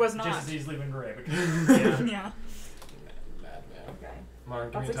could have. It was just not. as easily been grape. Yeah. Yeah. Mad man. Okay.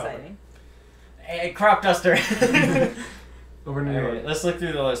 Martin, give That's me a topic. exciting. Hey, crop duster. Over New York. Alright, let's look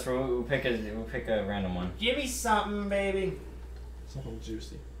through the list. We'll pick a random one. Give me something, baby. Something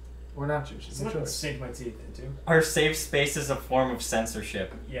juicy. Or not juicy. Your Something to choice. sink my teeth into. Are safe spaces a form of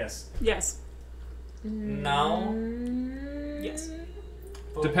censorship? Yes. Yes. No. Yes.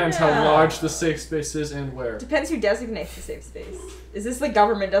 Depends Yeah. how large the safe space is and where. Depends who designates the safe space. Is this the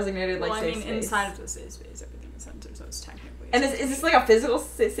government designated like Well, I safe mean, space? inside of the safe space, everything is censored, so it's technically. And is this like a physical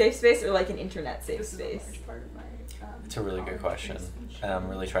safe space or like an internet safe This is a space? large part of my. It's a really good question, and I'm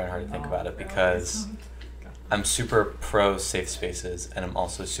really trying hard to think about it because I'm super pro safe spaces, and I'm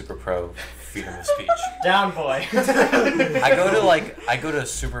also super pro freedom of speech. Down, boy. I go to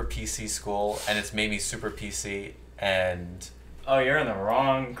super PC school, and it's made me super PC, and Oh, you're in the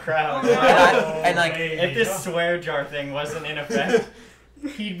wrong crowd. And like, baby. If this swear jar thing wasn't in effect,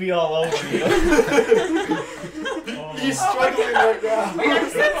 he'd be all over you. Oh. He's struggling right now.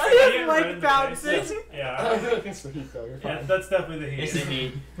 That's him, like, bouncing. Yeah. It's the heat though. You're Yeah, fine. that's definitely the heat. Is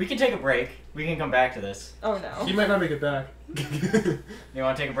indeed. We can take a break. We can come back to this. Oh no. He might not make it back. You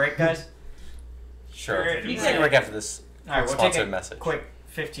want to take a break, guys? sure. Sure, You yeah. can take a break after this All right, we'll take sponsored a method. quick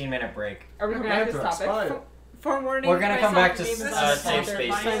 15-minute break. Are we coming back to this topic? Forewarning. We're gonna come back to myself, safe Name is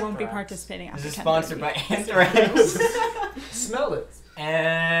spaces. so I won't be Anthrax. participating after This is 10:30. sponsored by Anthrax. Smell it.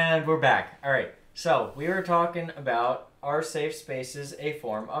 And we're back. All right. So we were talking about are safe spaces a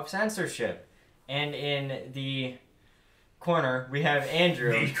form of censorship? And in the corner we have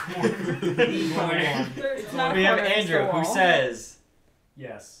Andrew. It's We not a have corner, it's the Andrew who wall. says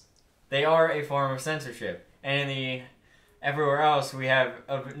Yes. they are a form of censorship. And in the everywhere else we have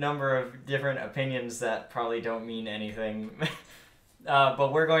a number of different opinions that probably don't mean anything.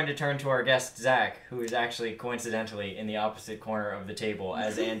 But we're going to turn to our guest Zach, who is actually coincidentally in the opposite corner of the table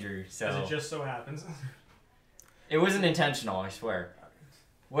as Andrew. So As it just so happens. it wasn't intentional, I swear.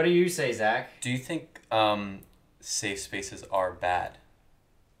 What do you say, Zach? Do you think safe spaces are bad?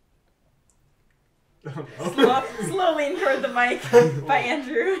 Slow lean toward the mic by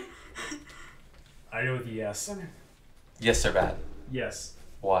Andrew. I go with yes. Yes, they're bad. Yes.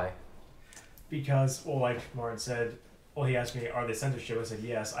 Why? Because, well, like Martin said, well, he asked me, are they censorship? I said,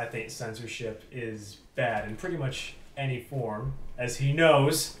 yes, I think censorship is bad in pretty much any form. As he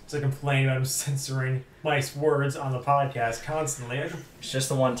knows, to complain about him censoring Mike's words on the podcast constantly. It's just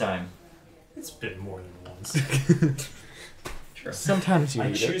the one time. It's been more than once. Sure. Sometimes you I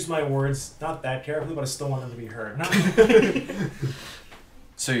need choose my words not that carefully, but I still want them to be heard.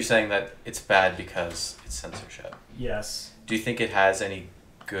 So you're saying that it's bad because it's censorship. Yes. Do you think it has any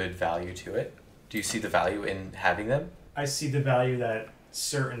good value to it? Do you see the value in having them? I see the value that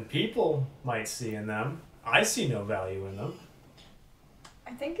certain people might see in them. I see no value in them.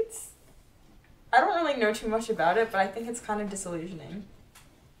 I think I don't really know too much about it, but I think it's kind of disillusioning.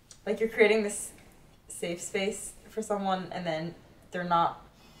 Like, you're creating this safe space for someone, and then they're not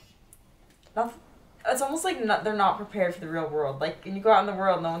it's almost like they're not prepared for the real world. Like, when you go out in the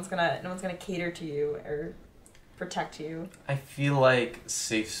world, no one's gonna cater to you or protect you. I feel like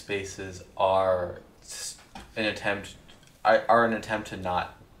safe spaces are an attempt to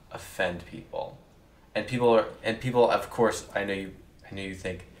not offend people, and people of course I know you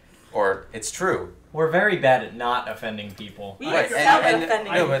think, or it's true. We're very bad at not offending people. We Right, excel at and-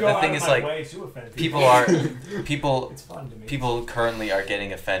 offending. no, but the thing is, like, people It's fun to me. people currently are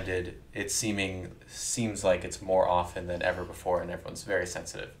getting offended. It seems like it's more often than ever before, and everyone's very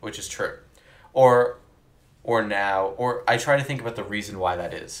sensitive, which is true. Or I try to think about the reason why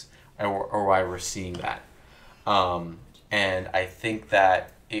that is, or why we're seeing that. And I think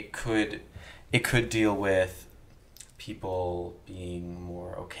that it could deal with people being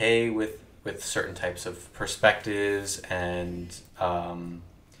more okay with certain types of perspectives and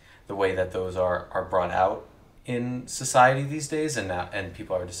the way that those are brought out in society these days, and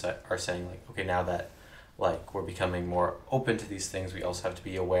people are saying, like, okay, now that, like, we're becoming more open to these things, we also have to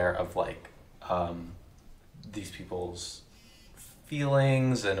be aware of, like, these people's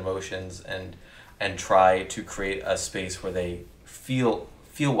feelings and emotions, and try to create a space where they feel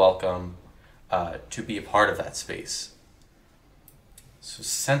welcome to be a part of that space. So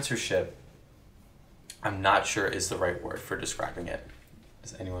censorship, I'm not sure is the right word for describing it.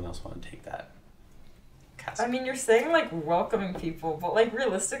 Does anyone else want to take that? I mean, you're saying, like, welcoming people, but, like,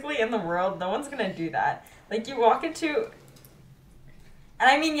 realistically, in the world, no one's gonna do that. Like, you walk into... And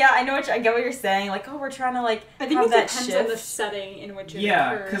I mean, yeah, I get what you're saying. Like, oh, we're trying to, like, I think have it that depends shift. on the setting in which it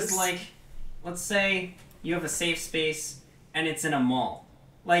Yeah, occurs. because, like, let's say you have a safe space and it's in a mall.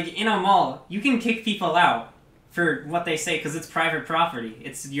 Like, in a mall, you can kick people out for what they say because it's private property.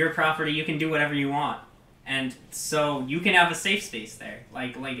 It's your property. You can do whatever you want. And so you can have a safe space there.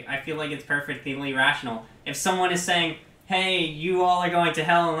 Like I feel like it's perfectly rational. If someone is saying, hey, you all are going to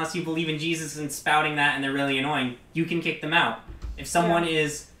hell unless you believe in Jesus, and spouting that and they're really annoying, you can kick them out. If someone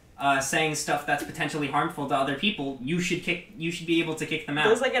is saying stuff that's potentially harmful to other people, you should be able to kick them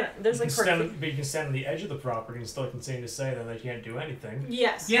out. But you can stand on the edge of the property and still continue to say that they can't do anything.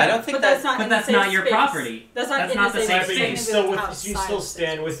 Yes. Yeah, I don't think but that- that's not your space. property. That's not That's in not the the safe safe But you space. can It's still outside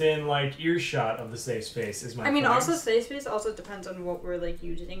stand of the safe within, like, earshot of the safe space. Is my I mean, point. also safe space also depends on what we're, like,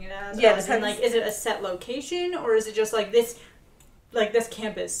 using it as. Yeah, As in, like, is it a set location, or is it just like this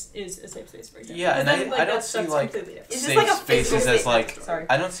campus is a safe space, for example? Yeah, and Then, I don't that's see, like, completely different. Is this safe like a spaces physical as, space? like, Sorry.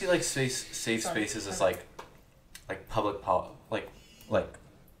 I don't see, like, safe Sorry. spaces as, like public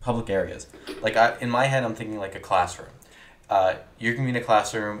public areas. Like, in my head, I'm thinking like a classroom. You're gonna be in a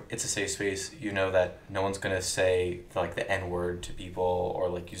classroom. It's a safe space. You know that no one's gonna say, like, the N-word to people, or,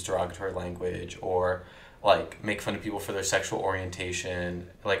 like, use derogatory language, or, like, make fun of people for their sexual orientation,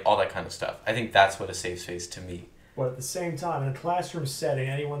 like, all that kind of stuff. I think that's what a safe space to me. But at the same time, in a classroom setting,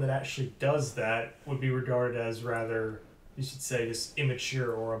 anyone that actually does that would be regarded as rather, you should say, just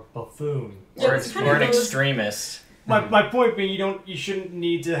immature or a buffoon. Yeah, Or, it's kind or of an those- extremist. My point being, you shouldn't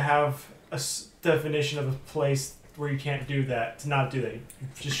need to have a definition of a place where you can't do that, to not do that. You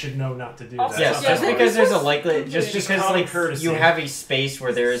just should know not to do Also, that. Yes, Yeah, just but- because there's a likely, just Just because, common like, courtesy. you have a space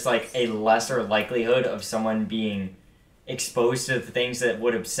where there is, like, a lesser likelihood of someone being exposed to the things that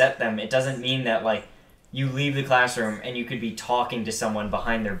would upset them, it doesn't mean that, like, you leave the classroom and you could be talking to someone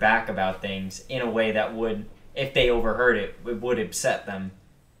behind their back about things in a way that would, if they overheard it, it would upset them.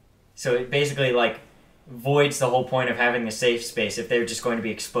 So it basically, like, voids the whole point of having a safe space if they're just going to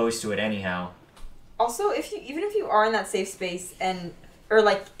be exposed to it anyhow. Also, even if you are in that safe space or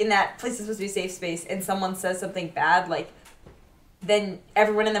like in that place that's supposed to be a safe space, and someone says something bad, like, then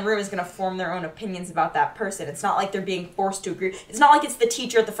everyone in the room is going to form their own opinions about that person. It's not like they're being forced to agree. It's not like it's the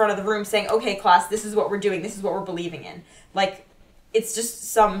teacher at the front of the room saying, okay, class, this is what we're doing. This is what we're believing in. Like, it's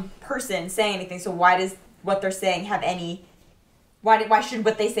just some person saying anything. So why does what they're saying have any... Why should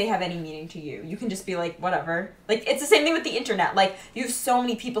what they say have any meaning to you? You can just be like, whatever. Like, it's the same thing with the internet. Like, you have so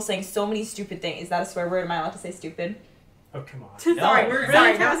many people saying so many stupid things. Is that a swear word? Am I allowed to say stupid? Oh, come on. Sorry,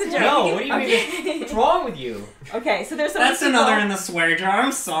 that was a joke. No, what do you mean? What's wrong with you? Okay, so there's so That's many people another in the swear jar.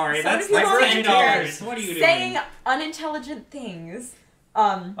 I'm sorry. So That's many people like on $10. What are you saying doing? unintelligent things.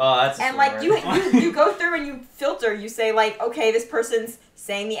 Oh, that's a And, swear like, word. you go through and you filter. You say, like, okay, this person's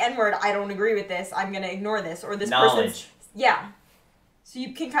saying the N-word. I don't agree with this. I'm going to ignore this. Or this person's... Knowledge. Yeah. So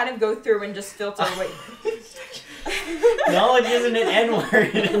you can kind of go through and just filter what... Knowledge isn't an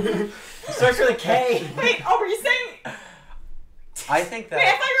N-word. It starts with a K. Wait, oh, were you saying... I think that Wait,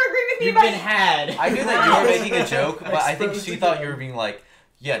 I thought you were agreeing with me You've about been had. I knew that you were making a joke, but I think she thought you were being like,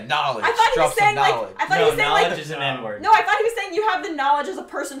 yeah, knowledge. I thought he Drop was some saying like knowledge. I thought he No, was saying knowledge like is an N-word. no, I thought he was saying you have the knowledge as a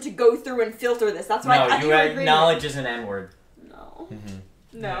person to go through and filter this. That's why I No, thought you were had agreeing. knowledge is an N-word. No. Mhm.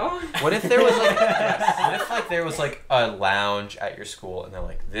 No. What if there was like, what if like there was like a lounge at your school and they're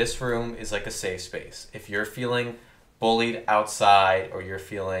like, this room is like a safe space. If you're feeling bullied outside or you're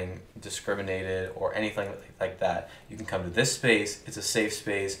feeling discriminated or anything like that, you can come to this space. It's a safe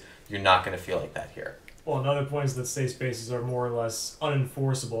space. You're not going to feel like that here. Well, another point is that safe spaces are more or less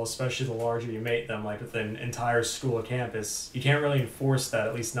unenforceable, especially the larger you make them. Like with an entire school or campus, you can't really enforce that,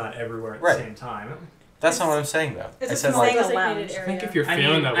 at least not everywhere at Right. the same time. That's not what I'm saying though. It's I a said small like, thing. Designated I I think area. if you're I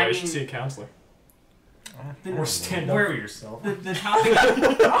feeling mean- that way, I you should mean- see a counselor. Or stand up We're- for yourself. The topic.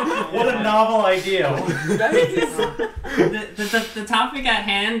 What a novel idea. The topic at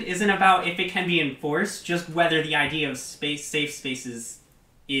hand isn't about if it can be enforced, just whether the idea of safe spaces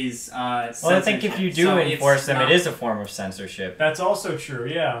is Well, I think if you do enforce them, it is a form of censorship. That's also true,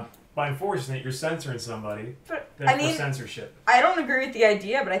 yeah. By enforcing it, you're censoring somebody. But, Therefore, I mean- censorship. I don't agree with the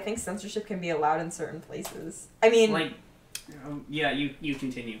idea, but I think censorship can be allowed in certain places. I mean, like, yeah, you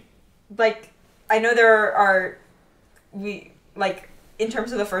continue. like I know there are in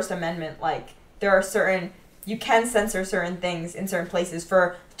terms of the First Amendment, like there are certain you can censor certain things in certain places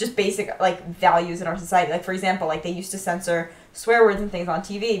for just basic like values in our society. Like for example, like they used to censor swear words and things on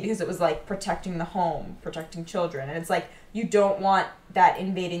TV because it was like protecting the home, protecting children, and it's like you don't want that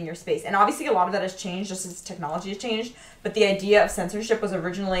invading your space. And obviously a lot of that has changed just as technology has changed, but the idea of censorship was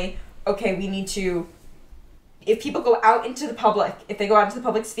originally, okay, we need to, if people go out into the public, if they go out into the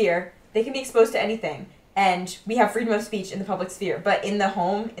public sphere, they can be exposed to anything. And we have freedom of speech in the public sphere. But in the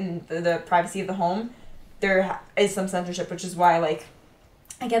home, in the privacy of the home, there is some censorship, which is why, like,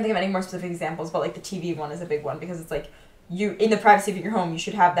 I can't think of any more specific examples, but, like, the TV one is a big one because it's, like, you, in the privacy of your home, you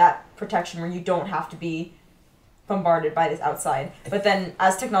should have that protection where you don't have to be bombarded by this outside. But then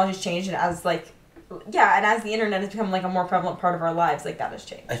as technology's changed and as, like, yeah, and as the internet has become, like, a more prevalent part of our lives, like, that has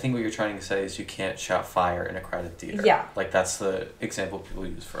changed. I think what you're trying to say is you can't shout fire in a crowded theater. Yeah. Like that's the example people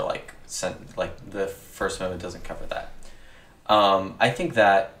use for like the First Amendment doesn't cover that. I think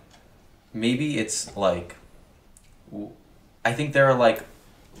that maybe it's like, I think there are like,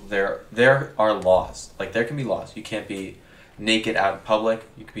 there are laws. Like there can be laws. You can't be naked out in public.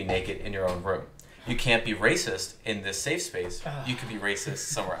 You can be naked in your own room. You can't be racist in this safe space. You could be racist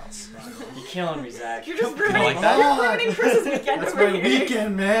somewhere else. You're killing me, Zach. You're just You ruining, like that? you're ruining Chris's weekend That's over my here.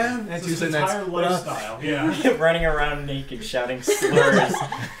 weekend, man. It's Tuesday his nights. entire lifestyle. Yeah. Running around naked, shouting slurs.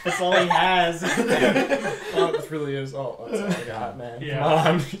 That's all he has. Oh, this really is. Oh, that's all I got, man. Yeah.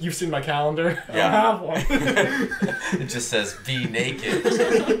 Come on. You've seen my calendar. Yeah. I have one. It just says be naked.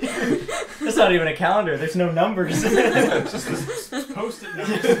 That's not even a calendar. There's no numbers. Post it now.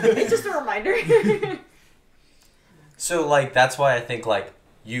 It's just a reminder. So like that's why I think like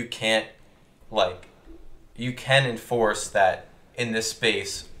you can't like you can enforce that in this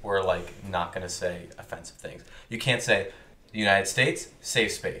space we're like not gonna say offensive things. You can't say the United States,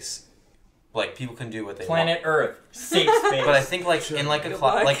 safe space. Like people can do what they Planet want. Earth, safe space. But I think like in like a Good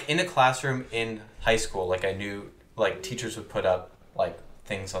luck. like in a classroom in high school, like I knew like teachers would put up like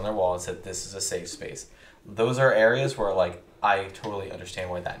things on their wall and said this is a safe space. Those are areas where like I totally understand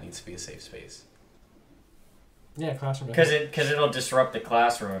why that needs to be a safe space. Yeah, classroom. Because it'll disrupt the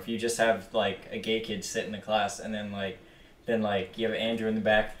classroom if you just have like a gay kid sit in the class and then you have Andrew in the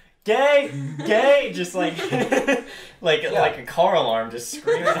back, gay, just like like a car alarm just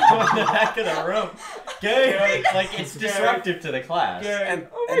screaming out in the back of the room, gay, like it's disruptive to the class. And,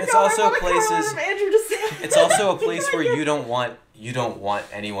 Oh my and it's God, also I want a car places. alarm, Andrew just said. It's also a place where you don't want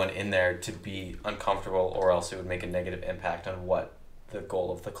anyone in there to be uncomfortable, or else it would make a negative impact on what the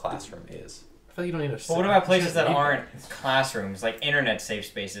goal of the classroom is. I feel like you don't need to. But what about places that aren't classrooms, like internet safe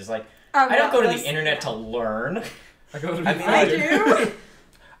spaces? Like Oh, I don't no, go to those- the internet to learn. I go to. I mean, I like- do.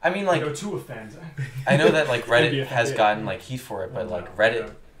 I mean, like Go to offend. I know that like Maybe Reddit if I has did. gotten like heat for it, but Oh, like no.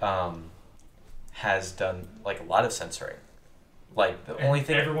 Reddit has done like a lot of censoring. Like the only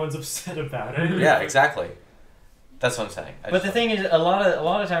thing. Everyone's upset about it. Yeah, exactly. That's what I'm saying. But the thing is, a lot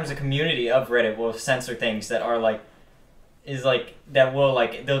of times the community of Reddit will censor things that are like, that will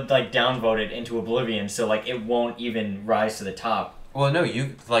like they'll like downvote it into oblivion, so like it won't even rise to the top. Well, no,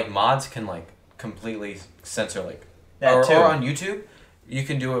 you like mods can like completely censor like That or too. on YouTube, you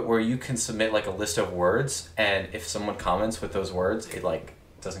can do it where you can submit like a list of words, and if someone comments with those words, it like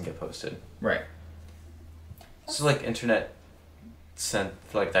doesn't get posted. Right. So like internet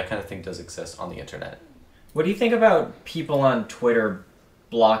like that kind of thing does exist on the internet. What do you think about people on Twitter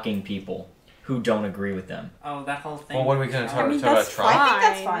blocking people who don't agree with them. Oh, that whole thing. Well, what are we going to talk, I mean, talk about? that's Trump? I think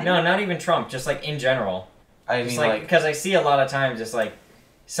that's Fine. fine. No, not even Trump. Just like in general. I Just mean, like because I see a lot of times, just like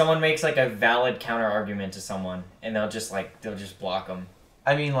someone makes like a valid counter argument to someone, and they'll just block them.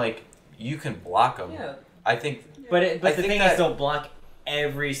 I mean, like, you can block them. Yeah. I think But I the think thing that- is, they'll block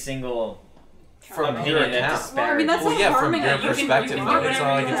every single from opinion your that account. Well, I mean, disparages. that's Well, not yeah, from harming your it. You can- perspective, you though. can It's do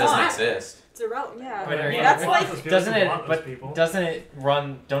not like it whatever you doesn't want. exist. It's irrelevant. Yeah. But are you- That's A lot of like those people Doesn't who it? want those But people. doesn't it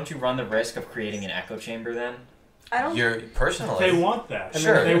run? Don't you run the risk of creating an echo chamber then? I don't. You're personally. They want that.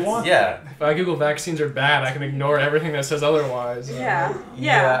 Sure. They want Yeah. If I Google vaccines are bad, I can ignore everything that says otherwise. Yeah.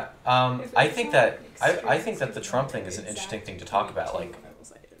 Yeah. Yeah. I think that I think that the Trump thing is an interesting thing to talk about.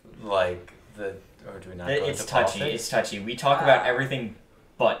 Like the or do we not? Go It's into touchy. politics? It's touchy. We talk about everything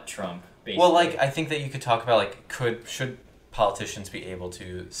but Trump. Basically. Well, like I think that you could talk about like should politicians be able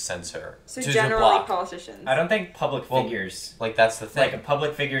to censor So to generally, block? politicians. I don't think public Well, figures, Like that's the thing. like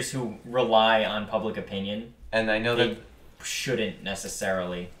public figures who rely on public opinion, And I know they that shouldn't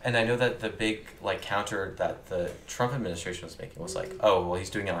necessarily. the big like counter that the Trump administration was making was like, oh well, he's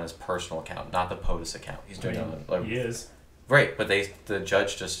doing it on his personal account, not the POTUS account. He's doing it on like He is. right, but the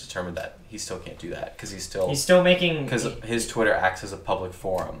judge just determined that he still can't do that because he's He's still making. because his Twitter acts as a public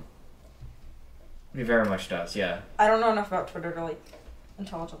forum. He very much does. Yeah. I don't know enough about Twitter to like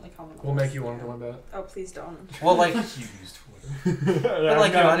intelligently comment on We'll this. make you one to learn that. Oh, please don't. Well, like, You use Twitter. but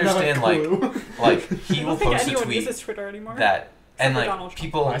like you understand, like he I will don't think post a anyone tweet uses Twitter anymore. that and for like Donald Trump.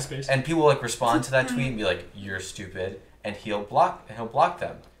 people MySpace. and people like respond to that tweet and be like, "You're stupid," and he'll block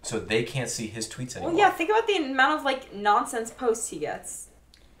them so they can't see his tweets anymore. Well, yeah. Think about the amount of like nonsense posts he gets,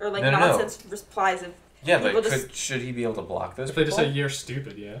 or like No. nonsense replies of. Yeah, but people just- should he be able to block those If they people? just say you're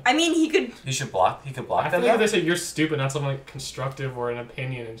stupid, yeah. I mean, he could. He should block. He could block I them. feel like if though? they say you're stupid, not something like constructive or an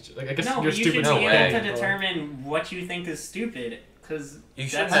opinion. And like I guess No, you're but you should stupid. No be way. able to determine what you think is stupid, because You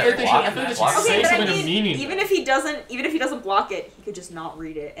should that's have your to block- I opinion. feel like That's they should your say Okay, but I something mean, meaning, even though. if he doesn't block it, he could just not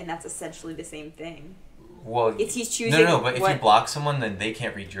read it, and that's essentially the same thing. Well, It's he's choosing. no, but if what... you block someone, then they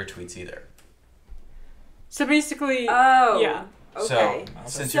can't read your tweets either. So basically, Oh. yeah. Okay.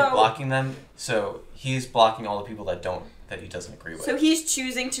 So since So- you're blocking them, so he's blocking all the people that he doesn't agree with. So he's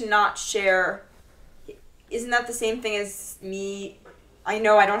choosing to not share. Isn't that the same thing as me? I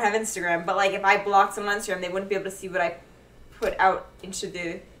know I don't have Instagram, but like if I blocked someone on Instagram, they wouldn't be able to see what I put out into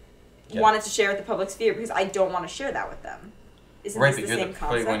the Yeah. wanted to share with the public sphere because I don't want to share that with them. Isn't Right, this but the you're same but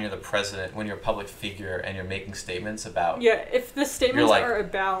concept? when you're the president, when you're a public figure, and you're making statements about, Yeah, if the statements like, are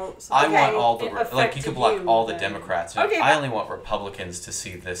about I something want all the it like you affected could block you, all the then- Democrats. Okay, I but- only want Republicans to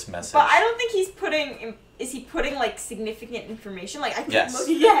see this message. But I don't think he's putting. Is he putting like significant information? Like I think Yes. most.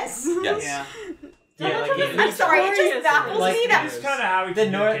 Yes. Yes. Yeah. Yeah, like I'm sorry, it just notorious baffles Like, me that. That's kind of how he the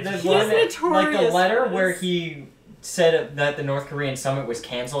communicates. one He's like the notorious letter for this. where he said that the North Korean summit was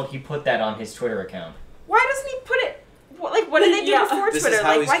canceled. He put that on his Twitter account. Why doesn't he put it? What did they do Yeah. before This Twitter? is how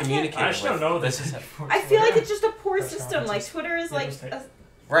Like he's why can't? communicating. I just don't with- know this this. is I feel like it's just a poor Press system. Like conferences. Twitter is Yeah, like. just take-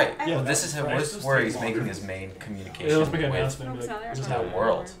 right. I- Well, this is Right, this just where take he's longer. making his main Yeah, communication let's make an with announcement. Like, this is the how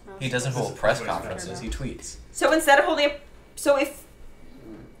world. He doesn't This hold is press the voice conferences. He tweets. So instead of holding it, so if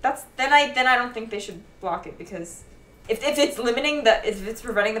that's then I don't think they should block it because if it's limiting if it's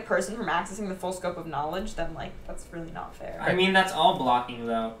preventing the person from accessing the full scope of knowledge, then like that's really not fair. I mean, that's all blocking,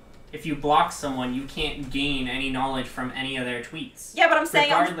 though. If you block someone, you can't gain any knowledge from any of their tweets. Yeah, but I'm saying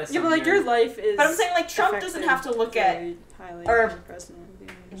Regardless Yeah, of but like your life is. but I'm saying like Trump doesn't have to look at or- president of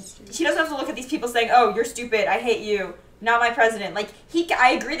the United States. he doesn't have to look at these people saying, "Oh, you're stupid. I hate you. Not my president." Like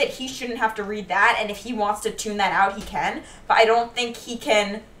I agree that he shouldn't have to read that, and if he wants to tune that out, he can. But I don't think he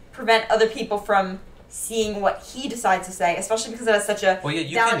can prevent other people from seeing what he decides to say, especially because it has such a Well, yeah,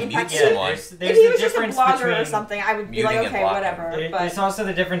 you down can mute impact. someone. there's If he the was just a difference blogger between or something, I would be like, muting and okay, blocking. whatever. There's But also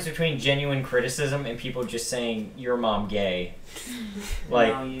the difference between genuine criticism and people just saying your mom gay.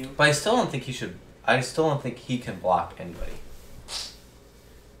 Like No, you. But I still don't think he should. I still don't think he can block anybody.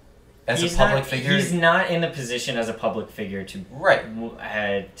 As he's a public not, figure, he's not in the position as a public figure to right?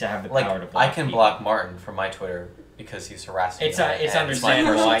 to have the Like power to block I can people. block Martin from my Twitter because he's harassing It's me. it's and my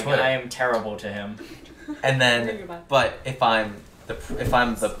understandable. personal Like, Twitter. I am terrible to him. And Think then, about it. but if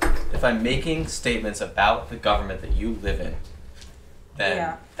I'm making statements about the government that you live in, then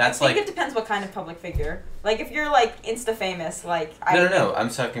yeah, that's I think like it depends what kind of public figure. Like if you're like Insta famous, like no. I'm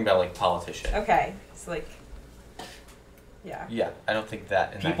talking about like politician. Okay, it's like yeah. Yeah, I don't think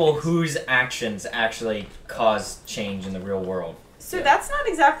that. In People that case. whose actions actually cause change in the real world. So Yeah. that's not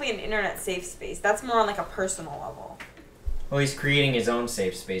exactly an internet safe space. That's more on like a personal level. Well, he's creating his own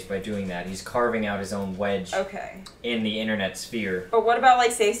safe space by doing that. He's carving out his own wedge Okay. in the internet sphere. But what about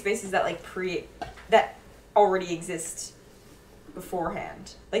like safe spaces that like that already exist?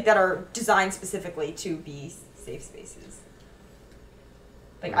 beforehand, like that are designed specifically to be safe spaces.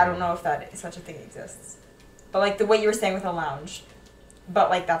 Like I don't know if that such a thing exists, but like the way you were saying with a lounge, but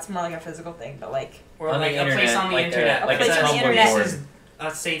like that's more like a physical thing. But like Or On the like a place internet, on the like internet. a- like a says, Tumblr board. This is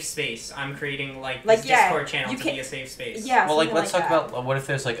a safe space. I'm creating like this Discord channel you to can- be a safe space. yeah. Well, like something let's like talk that. about what if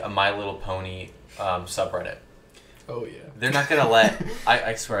there's like a My Little Pony subreddit. Oh yeah. They're not gonna let.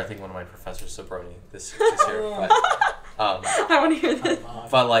 I swear, I think one of my professors Sabroni this year. But, I want to hear this.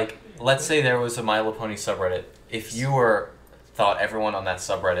 but like, let's say there was a My Little Pony subreddit. If you thought everyone on that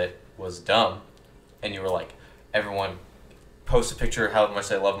subreddit was dumb, and you were like, everyone post a picture of how much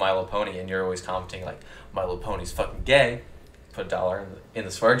they love My Little Pony, and you're always commenting like, My Little Pony's fucking gay. Put $1 in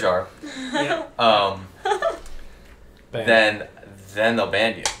the swear jar. Yeah. Bang. Then they'll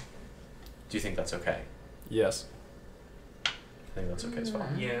ban you. Do you think that's okay? Yes. I think that's okay as well.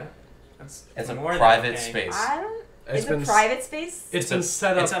 Yeah. That's It's a more than private okay. space. I don't. It's It's been a private space. It's It's a- been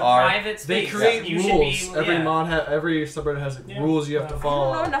set up. It's a our- private They space. create You should rules. be, Every yeah. mod, every subreddit has rules you have to I don't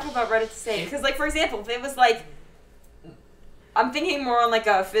follow. know enough about Reddit to say because, like, for example, if it was like, I'm thinking more on like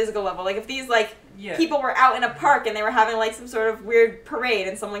a physical level. Like, if these like Yeah. people were out in a park and they were having like some sort of weird parade,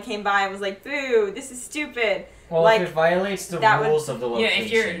 and someone came by and was like, "Boo! This is stupid." Well, Like, if it violates the that would- rules of the Yeah, location,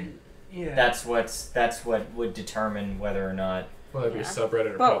 if you're. Yeah. that's what would determine whether or not. Whether it be Yeah.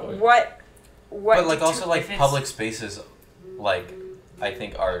 subreddit or But public. what? But like also like if it's- public spaces, like I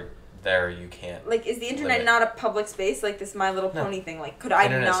think are there you can't. Like, is the internet Limit. not a public space? Like this My Little No. Pony thing. Like, could I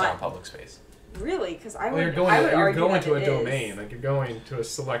Internet's not a not public space. really? Because I Well, would. you're going, I would you're argue going that to a it is. domain. Like you're going to a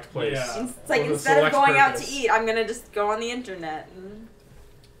select place. Yeah. It's like With a instead of select going out to purpose. eat, I'm gonna just go on the internet. And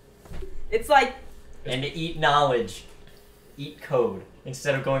it's like, And to eat knowledge, eat code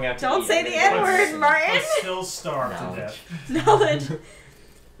instead of going out to don't eat. say the N word, Martin. But still starve to No. death. Knowledge.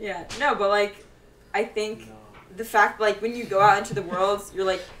 Yeah, no, but like, I think the fact like when you go out into the world, you're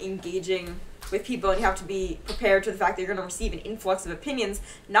like engaging with people, and you have to be prepared to the fact that you're going to receive an influx of opinions,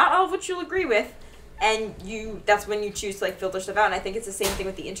 not all of which you'll agree with, and that's when you choose to like filter stuff out. And I think it's the same thing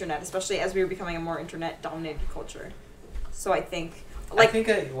with the internet, especially as we are becoming a more internet dominated culture. So I think like I think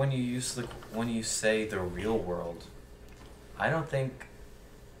when you say the real world, I don't think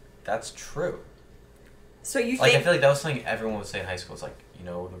that's true. so you Like I think feel like that was something everyone would say in high school. It's like, you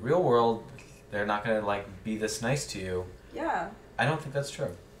know, the real world, they're not gonna like be this nice to you. yeah. I don't think that's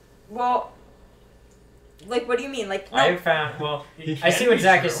true. Well, like what do you mean? Like no, I found well. It I can see what be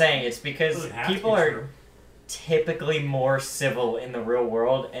Zach true. is saying. It's because Doesn't have to people be are true. typically more civil in the real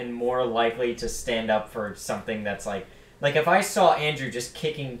world and more likely to stand up for something that's like if I saw Andrew just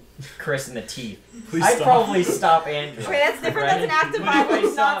kicking Chris in the teeth, Please I'd stop. probably stop Andrew. wait, that's different. That's an act of But if I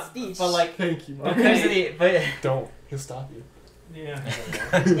violence, not saw- speech. But like Thank you, Mark. because of the but Don't. He'll stop you. Yeah.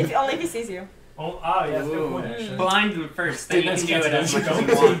 if only if he sees you. Oh, yeah, that's a good point, Ooh. actually. Blind them first, then you That's can do it as much as you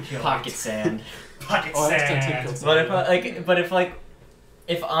Don't want. kill. pocket sand. Pocket Oh, that's sand. 10 kills. But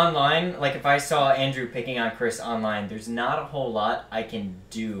if online, like if I saw Andrew picking on Chris online, there's not a whole lot I can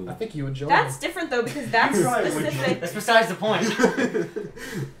do. I think you would join. That's different though because that's You probably would specific. That's besides the point.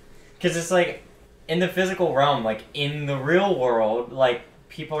 Because it's like in the physical realm, like in the real world, like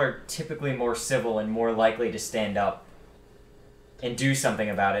people are typically more civil and more likely to stand up and do something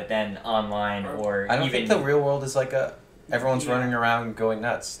about it than online or I don't even. think the real world is like everyone's running around going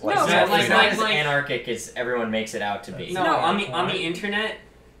nuts. No, it's but not, like- it's not as like- anarchic as everyone makes it out to be. No, No. on the internet,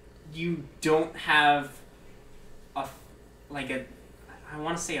 you don't have I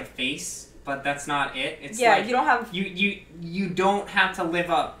want to say a face, but that's not it. It's Yeah, like you don't have. you don't have to live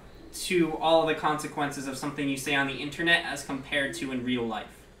up to all the consequences of something you say on the internet as compared to in real life.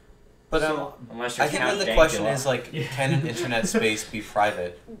 But Unless you're I think Count that the question Dankula. is like, can an internet space be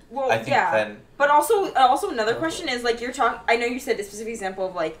private? Well, I think yeah. then But also another question is like you're talking. I know you said a specific example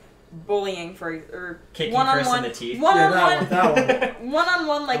of like bullying or Kicking one on Chris one, in the teeth. one Yeah, on that one, one. one on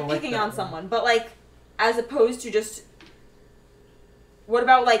one, I like like picking that on one. someone. But like, as opposed to just. What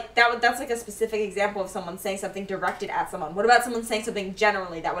about like that? That's like a specific example of someone saying something directed at someone. What about someone saying something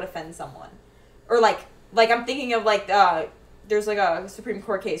generally that would offend someone, or like I'm thinking of like there's like a Supreme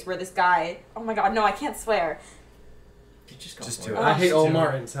Court case where this guy. Oh my God, no, I can't swear. You just go Just for do it. it. I hate all Just do it.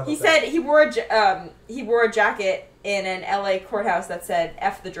 Martins. How about He that? said he wore a jacket in an LA courthouse that said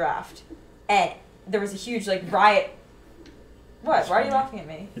 "F the draft," and there was a huge like riot. What? Why are you laughing at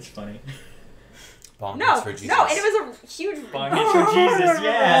me? It's funny. bong No, hits for Jesus. no, and it was a huge. Bong hits for Jesus,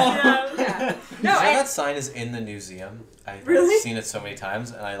 yeah. Yeah. You No, know and that sign is in the museum. I've Really? seen it so many times,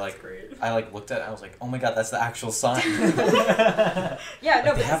 and I Great. looked at it. I was like, oh my god, that's the actual sign. yeah,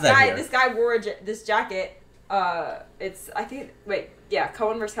 no, They but have that here. this guy wore this jacket. It's I think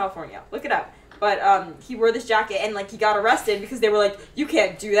Cohen versus California. Look it up. But he wore this jacket and like he got arrested because they were like, you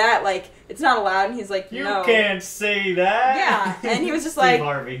can't do that, like it's not allowed. And he's like, You no. can't say that. Yeah, and he was just Steve like,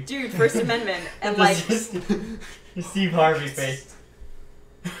 Harvey. dude, First Amendment, and like, The Steve Harvey face.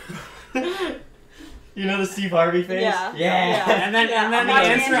 You know the Steve Harvey face? Yeah. Yeah. And then Yeah, and then the I'm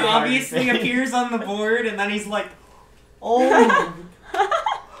watching answer Andrew. obviously appears on the board, and then he's like, "Oh."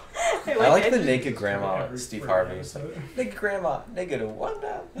 I like the it. naked grandma, Steve Harvey. It's like, Okay, naked grandma, naked what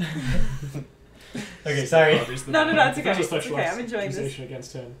now? Okay, sorry. No, it's okay. There's a It's okay. specialized I'm enjoying this. accusation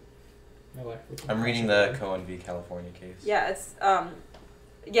against him. I like I'm reading the Cohen v. California case. Yeah, it's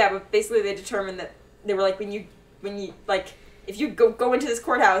yeah, but basically they determined that they were like when you like if you go into this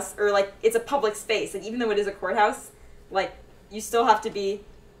courthouse or like it's a public space, and even though it is a courthouse, like you still have to be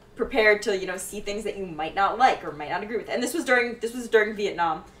prepared to see things that you might not like or might not agree with. And this was during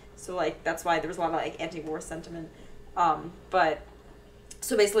Vietnam, so like that's why there was a lot of like anti-war sentiment. But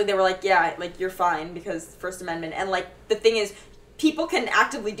so basically they were like, yeah, like you're fine because First Amendment. And like the thing is, people can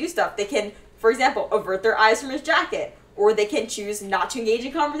actively do stuff. They can, for example, avert their eyes from his jacket, or they can choose not to engage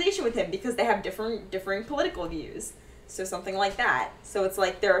in conversation with him because they have differing political views. So something like that. So it's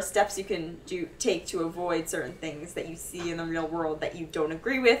like there are steps you can take to avoid certain things that you see in the real world that you don't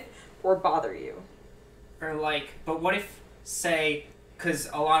agree with or bother you. Or like, but what if, say, because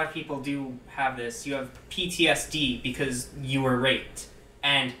a lot of people do have this, you have PTSD because you were raped,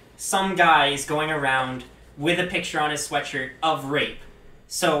 and some guy is going around with a picture on his sweatshirt of rape.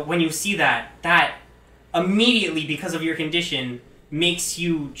 So when you see that, that immediately, because of your condition, makes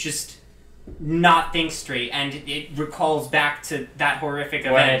you just not think straight, and it recalls back to that horrific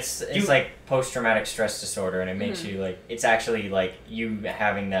event. When it's like post-traumatic stress disorder, and it makes you like, it's actually like you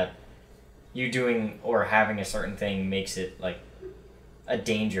having that, you doing or having a certain thing makes it like a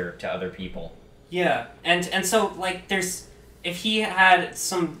danger to other people. Yeah, and so like there's, if he had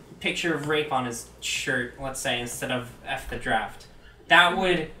some picture of rape on his shirt, let's say, instead of F the draft, that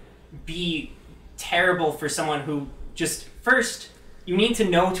would be terrible for someone who just, first, you need to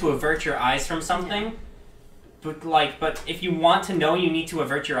know to avert your eyes from something. Yeah. But if you want to know you need to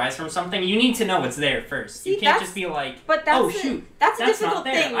avert your eyes from something, you need to know it's there first. See, you can't just be like, but that's oh shoot, that's a not difficult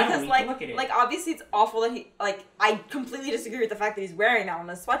there. thing I don't because need like to look at it. like obviously it's awful that he like I completely disagree with the fact that he's wearing that on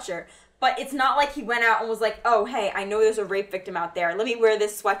his sweatshirt. But it's not like he went out and was like, oh hey, I know there's a rape victim out there. Let me wear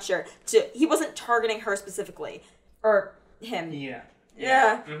this sweatshirt. He wasn't targeting her specifically, or him. Yeah.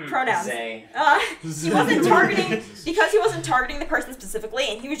 Yeah, Mm-hmm. pronouns. Say. He wasn't targeting because he wasn't targeting the person specifically,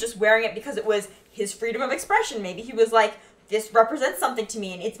 and he was just wearing it because it was his freedom of expression. Maybe he was like, "This represents something to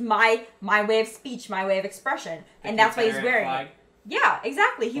me, and it's my way of speech, my way of expression," and that's why he's wearing it. Yeah,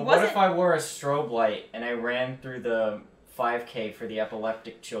 exactly. He wasn't. What if I wore a strobe light and I ran through the 5K for the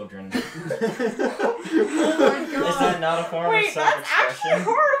epileptic children? Oh my God. Is that not a form Wait, of that's self-expression? actually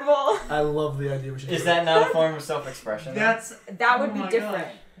horrible. I love the idea. We should Is that not a form of self-expression? That would Oh be my different.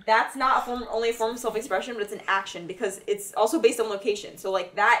 gosh. That's not only a form of self-expression, but it's an action because it's also based on location. So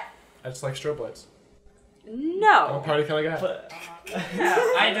like that. I just like strobe lights. I'm a No. party kind of guy. But,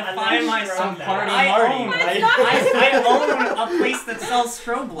 I define myself. Party I Marty. own, But it's not- I own a place that sells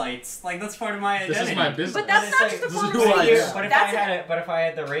strobe lights. Like that's part of my identity. This is my business. But that's not just a This is form of who I self-expression. am. But if I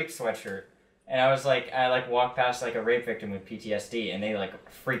had the rape sweatshirt and I walked past like a rape victim with PTSD and they like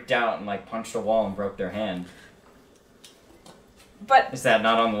freaked out and like punched a wall and broke their hand, But is that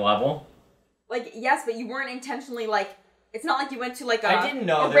not on the level? like yes, but you weren't intentionally like. It's not like you went to like a. I didn't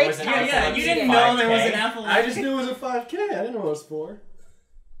know a there rape was an house. Yeah, you didn't 5K. know there was an apple. I just knew it was a 5K. I didn't know what it was for.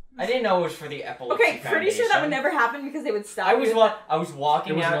 I didn't know it was for the epilepsy Okay, pretty sure that would Foundation. never happen because they would stop. I was you. I was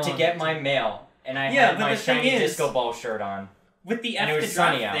walking It was out to wrong. get my mail and I Yeah, had but my the thing shiny is- disco ball shirt on. With the And it F was the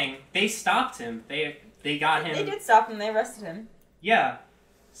sunny draft out. thing, they stopped him. They got him. They did stop him. They arrested him. Yeah.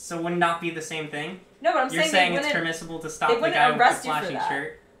 So would not be the same thing? No, but I'm You're saying saying they it's wouldn't. permissible to stop they the wouldn't guy with the arrest you for flashing that.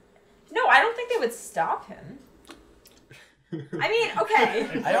 shirt? No, I don't think they would stop him. I mean,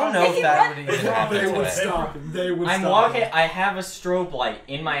 okay. I don't know If if he that went- would even happen They would today. stop. They would I'm stop. walking. I have a strobe light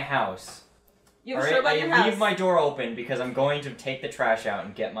in my house. You have a Alright, strobe on your house. I leave my door open because I'm going to take the trash out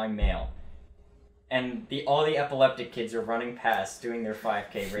and get my mail. And all the epileptic kids are running past doing their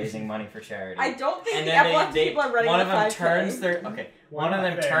 5K, raising money for charity. I don't think and the then epileptic people are running one the of them 5K. turns their one of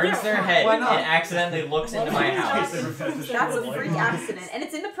them not? turns Yeah, their why head and not? accidentally looks into my house. That's a freak accident, and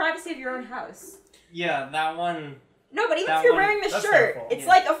it's in the privacy of your own house. Yeah, that one. No, but even That if you're one- wearing the that's shirt, their fault. it's Yeah.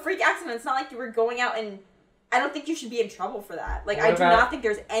 like a freak accident. It's not like you were going out and. I don't think you should be in trouble for that. Like, What I do about- not think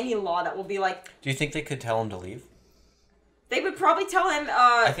there's any law that will be like. Do you think they could tell him to leave? They would probably tell him.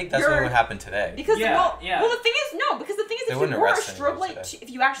 I think that's what you're- would happen today. Because Yeah, well, yeah. well, the thing is because the thing is They if you wouldn't wore a arrest anyone strobe light, today. if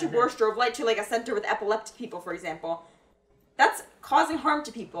you actually wore a strobe light to like a center with epileptic people, for example, that's causing harm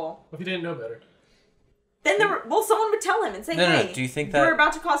to people. What if you didn't know better? Then someone would tell him and say, No, hey, do you think you're that...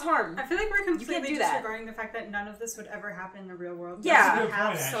 about to cause harm. I feel like we're completely do that. disregarding the fact that none of this would ever happen in the real world. Yeah. Because we That's a good have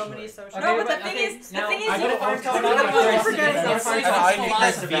point, so actually. many social. No, but the thing is, you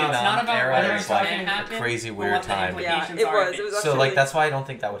a crazy weird time. Yeah, it was. It was So, actually, like, that's why I don't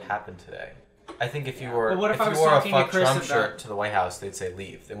think that would happen today. I think if you wore, But what if I was a talking to fuck Chris Trump about- shirt to the White House, they'd say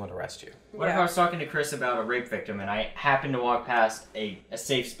leave. They wouldn't arrest you. What if I was talking to Chris about a rape victim and I happened to walk past a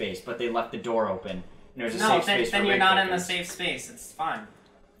safe space, but they left the door open and there's a safe space for then you're rape not in the victims? safe space. It's fine.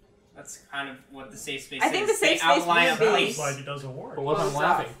 That's kind of what the safe space I is. think the safe They space outline a would be- place. Like it doesn't work. But what if I'm Closed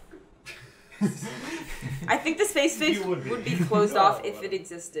off. laughing? I think the safe space You would would be be. closed No, off if well, it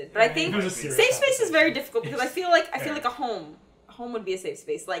existed. But I think it was a serious safe space is very conversation. difficult because I feel like a home would be a safe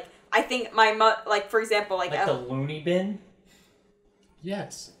space. Like I think like for example, like Like the loony bin?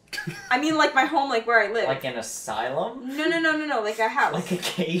 Yes. I mean like my home, like where I live. Like an asylum? No, like a house. Like a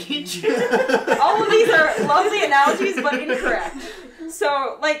cage? All of these are lovely analogies, but incorrect.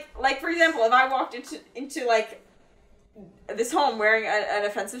 So, like for example, if I walked into like this home wearing an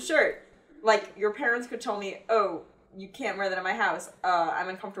offensive shirt, like your parents could tell me, "Oh, you can't wear that in my house. I'm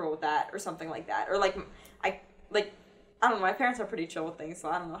uncomfortable with that," or something like that. Or I don't know. My parents are pretty chill with things, so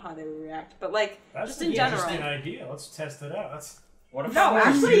I don't know how they would react. But like, That's just an in general. interesting idea. Let's test it out. What if No, I wore a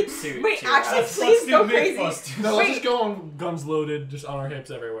actually- zoot suit wait, to your actually, house? please go crazy. No, let's Wait. just go on guns loaded, just on our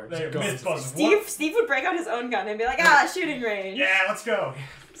hips everywhere. Just Hey, guns. Mythbusters. Steve would break out his own gun and be like, shooting range. Yeah, let's go.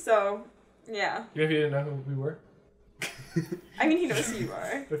 So, yeah. Even if you didn't know who we were? I mean, he knows who you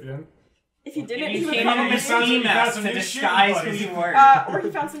are. If you didn't? If he didn't, he You would came in probably. with ski You found mask some to new disguise shooting who you buddies. were. Or he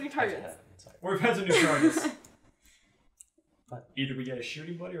found some new targets. Or we've had some new targets. Either we get a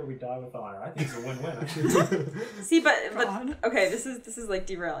shooting buddy or we die with honor. I think it's a win-win. Actually. See, but okay, this is like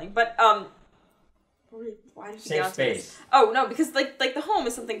derailing. But why did we get Safe onto this? space. Oh no, because like the home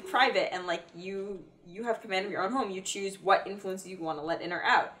is something private, and like you have command of your own home. You choose what influences you want to let in or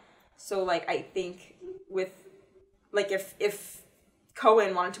out. So like I think with like if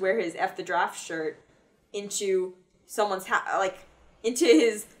Cohen wanted to wear his F the draft shirt into someone's into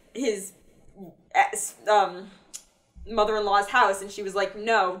his mother-in-law's house, and she was like,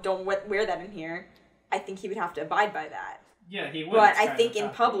 no, don't wear that in here, I think he would have to abide by that. Yeah, he would. But It's I kind think of in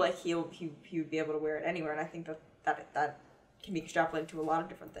tough. public he would be able to wear it anywhere, and I think that can be extrapolated to a lot of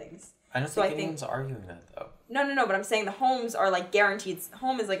different things. I don't So think I think- anyone's arguing that, though. No, but I'm saying the homes are like guaranteed.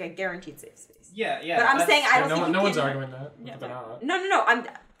 Home is like a guaranteed safe space. Yeah. But I'm that's- saying I don't no, think you no one's can- arguing that. Yeah, but they're not. No.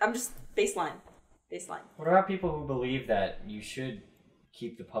 I'm just baseline. What about people who believe that you should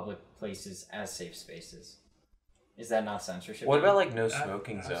keep the public places as safe spaces? Is that not censorship? What about, like, no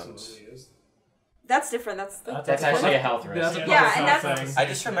smoking zones? Absolutely is. That's different. That's That's actually a health risk. That's a Yeah, public and health that's- thing. I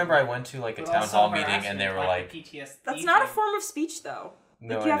just remember I went to, like, a But town also hall meeting, harassment, and they were the like... PTSD that's not a thing. form of speech, though.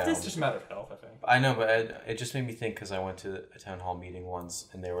 No, Like, you I have know. to It's just a matter of health, I think. I know, but it just made me think because I went to a town hall meeting once,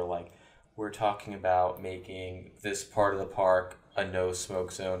 and they were like, "We're talking about making this part of the park a no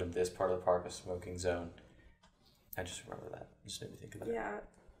smoke zone, and this part of the park a smoking zone." I just remember that. It just made me think of that. Yeah,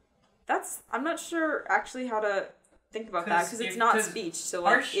 I'm not sure actually how to think about that because it's not speech. So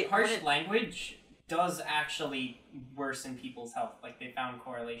like Harsh it wouldn't- language does actually worsen people's health. Like they found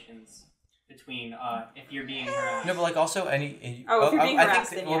correlations between if you're being harassed. Uh, No, but like also any. Oh, if you're being I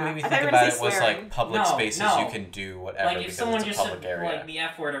harassed, think then what yeah. made me I think thought you were gonna about it say was swearing. like public No, spaces. no. You can do whatever Like if because someone it's a just public said area. like the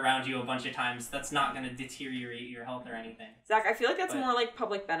F word around you a bunch of times, that's not going to deteriorate your health or anything. Zach, I feel like that's But- more like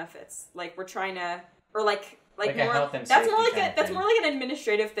public benefits. Like we're trying to, or like Like a more. health and That's more safety like kind of that's thing. more like an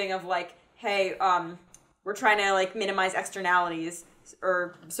administrative thing of like, hey, we're trying to like minimize externalities,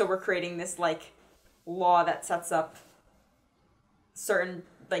 or so we're creating this like law that sets up certain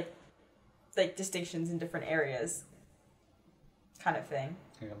like distinctions in different areas, kind of thing.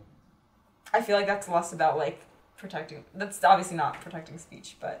 Yeah. I feel like that's less about like protecting. That's obviously not protecting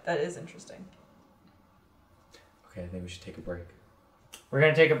speech, but that is interesting. Okay, I think we should take a break. We're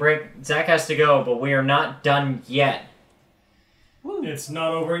gonna take a break. Zach has to go, but we are not done yet. It's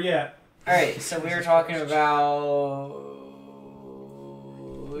not over yet. All right, so we were talking about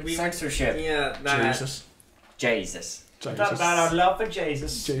censorship. Yeah, Jesus. Jesus. Talk about our love for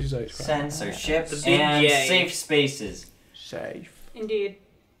Jesus. Jesus. Censorship The big and J. safe spaces. Safe. Indeed.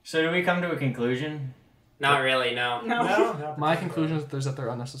 So do we come to a conclusion? Not really, no. No. My conclusion is that they're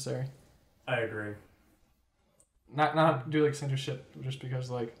unnecessary. I agree. Not do like censorship just because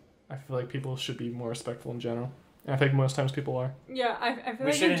like I feel like people should be more respectful in general. And I think most times people are. Yeah, I feel We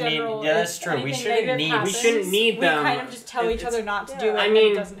like in shouldn't need- general, yeah, that's if true. We anything shouldn't negative need- we happens, shouldn't need them. We kind of just tell each other not to do it. I and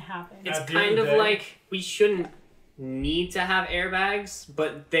mean, it doesn't happen. It's At the kind end of of the day- like we shouldn't need to have airbags,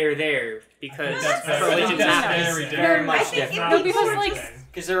 but they're there because That's very- religions that's happen. very Very much I think different. No, because, like,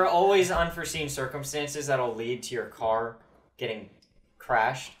 Because there are always unforeseen circumstances that'll lead to your car getting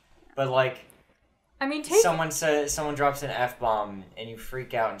crashed. But like, I mean, take someone drops an F-bomb and you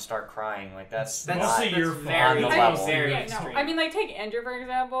freak out and start crying. Like that's mostly not your on very, the I- level. very yeah, extreme. no. I mean, like, take Andrew, for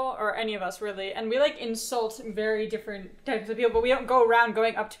example, or any of us, really, and we, like, insult very different types of people, but we don't go around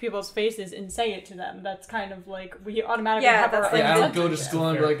going up to people's faces and say it to them. That's kind of, like, we automatically Yeah, have our that's own like- Yeah, I don't go to censorship. school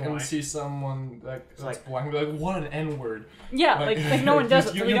and be Fair like and point. see someone that's Like- black and be like, what an N-word. Yeah, like no one does it,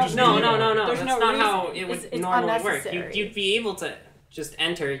 so You we just don't do No, it. no, no, no. There's That's no not reason. how it would It's normally work. unnecessary. You'd be able to just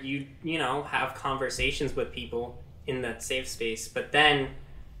enter. You know, have conversations with people in that safe space, but then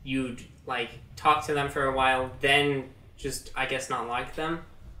you'd like talk to them for a while, then just I guess not like them,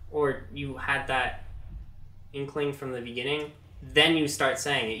 or you had that inkling from the beginning. Then you start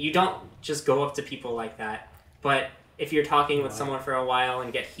saying it. You don't just go up to people like that. But if you're talking with someone for a while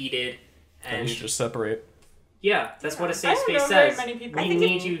and get heated, And and you should just separate. yeah, that's what a I safe don't space know very says. many people. We I think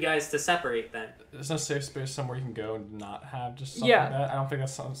need you guys to separate then. There's no safe space somewhere you can go and not have just something Yeah. like that. I don't think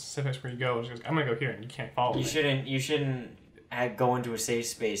that's some safe space where you go and just, I'm gonna go here and you can't follow You me. shouldn't go into a safe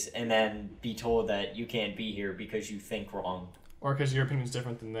space and then be told that you can't be here because you think wrong. Or because your opinion's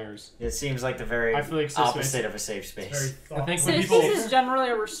different than theirs. It seems like the very I feel like safe opposite space- of a safe Very space. I think when Safe people space is generally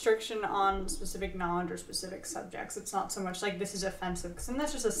a restriction on specific knowledge or specific subjects. It's not so much like this is offensive, because then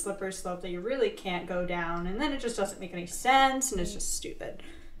that's just a slippery slope that you really can't go down, and then it just doesn't make any sense, and it's just stupid.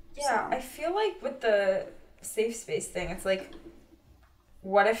 Yeah, So- I feel like with the safe space thing, it's like,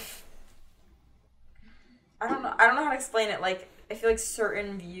 what if? I don't know how to explain it. Like, I feel like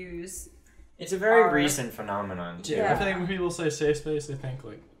certain views. It's a very Are- recent phenomenon too. I feel like when people say safe space, they think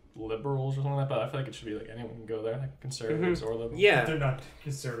like liberals or something like that. But I feel like it should be like anyone can go there, like conservatives or liberals. Yeah. They're not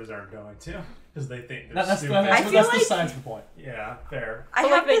conservatives aren't going to because they think they're That's stupid. I feel like- besides the point. Yeah, fair. I But,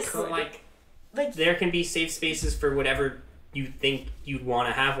 have like, they this. could. Like, there can be safe spaces for whatever you think you'd want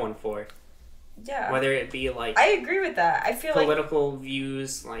to have one for. Yeah, Whether it be like I agree with that. I feel like political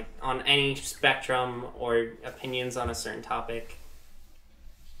views, like on any spectrum, or opinions on a certain topic.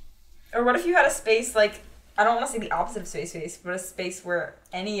 Or what if you had a space like, I don't want to say the opposite of space, but a space where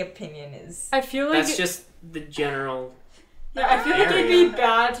any opinion is. I feel like That's just the general. yeah, I feel like it'd area. be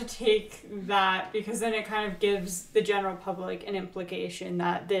bad to take that, because then it kind of gives the general public an implication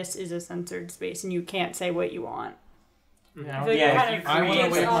that this is a censored space and you can't say what you want. Yeah, I feel like it Yeah, kind if you of I wanna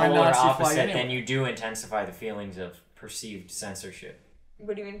create wave the my polar Nazi flag opposite, anyway. then you do intensify the feelings of perceived censorship.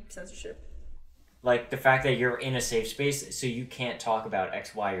 What do you mean censorship? Like the fact that you're in a safe space, so you can't talk about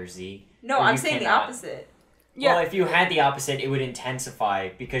X, Y, or Z. No, Or I'm you saying the cannot. opposite. Yeah. Well, if you had the opposite, it would intensify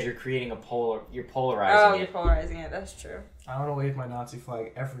because you're creating you're Oh, polarizing you're it. polarizing it. That's true. I want to wave my Nazi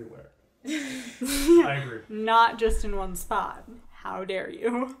flag everywhere. I agree. Not just in one spot. How dare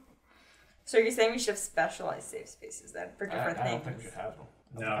you? So you're saying we should have specialized safe spaces then for I different don't things? think we should have them.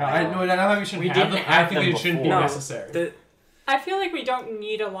 No, I don't think we shouldn't We have didn't them. have I think them they shouldn't be before. No, necessary. The I feel like we don't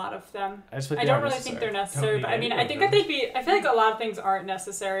need a lot of them. I, just feel I like don't they are really think they're necessary, Don't but need I mean, any I of think them. that I feel like a lot of things aren't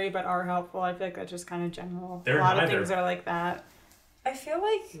necessary but are helpful. I feel like that's just kind of general. They're a lot of neither. things are like that. I feel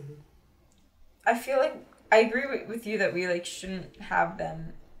like I agree with you that we like shouldn't have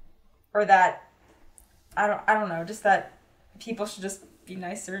them, or that I don't know, just that people should just be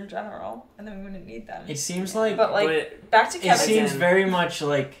nicer in general, and then we wouldn't need them. It seems like But like but back to it Kevin. seems Again. very much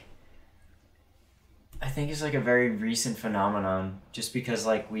like I think it's like a very recent phenomenon just because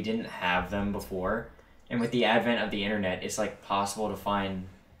like we didn't have them before, and with the advent of the internet it's like possible to find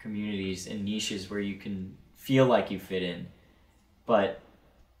communities and niches where you can feel like you fit in. But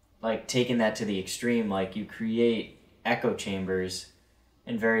like taking that to the extreme, like you create echo chambers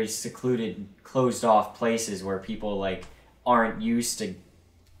in very secluded, closed off places where people like aren't used to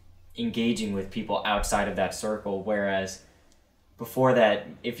engaging with people outside of that circle, whereas before that,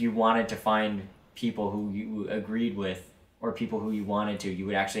 if you wanted to find people who you agreed with or people who you wanted to, you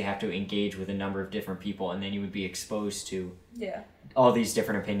would actually have to engage with a number of different people, and then you would be exposed to Yeah, all these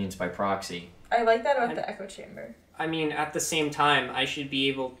different opinions by proxy. I like that about the echo chamber. I mean, at the same time, I should be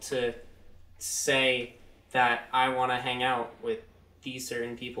able to say that I want to hang out with these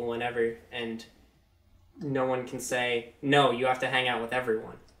certain people whenever, and no one can say, no, you have to hang out with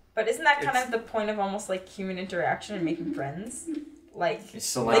everyone. But isn't that kind It's- of the point of almost like human interaction and making friends? Like It's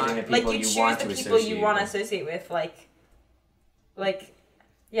selecting the people you you choose want the to people you associate want to with. associate with, yeah. I think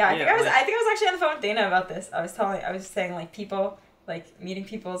Yeah, I was like- I think I was actually on the phone with Dana about this. I was saying like people like meeting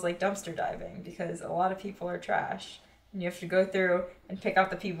people is like dumpster diving because a lot of people are trash, and you have to go through and pick out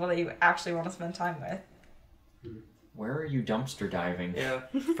the people that you actually want to spend time with. Where are you dumpster diving? Yeah.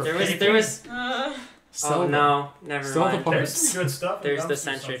 For There was people. there was Sell Oh them. no, never Sell the mind. parts. There's some good stuff. in There's the dumpsters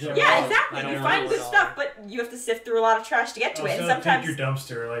censorship. sometimes. Yeah, I exactly. don't You know find what good all. stuff, but you have to sift through a lot of trash to get to it. And Also, sometimes pick your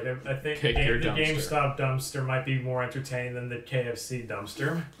dumpster. Like I think Pick your the dumpster. GameStop dumpster might be more entertaining than the KFC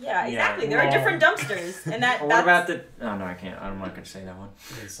dumpster. yeah, exactly. There well- are different dumpsters, and that. What that's, about the? Oh no, I can't. I'm not gonna say that one.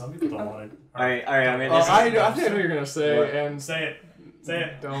 I mean, some people don't want it. All right. I mean, Oh, this is, I think I know what you're gonna say, What? and Say it. Say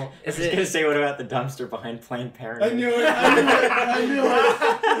it. don't. I was gonna say, what about the dumpster behind Planned Parenthood? I knew it. I knew it. I knew it.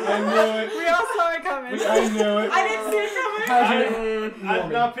 I knew it. We all saw it coming. I knew it. I didn't see it coming. How'd you?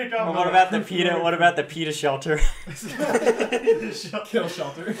 I've not picked up. Well, what about the PETA? What about the PETA shelter? Kill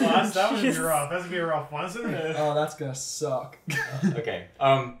shelter. That would be rough. That's gonna be a rough one, isn't it? Oh, that's gonna suck. Okay.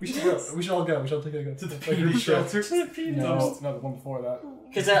 We should go. We should all go. We should all take a go To the a group PETA trip. shelter. No, the one before that.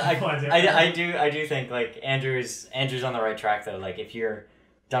 Because I do think like Andrew's on the right track though. Like if you're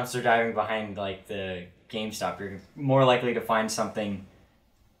dumpster diving behind like the GameStop, you're more likely to find something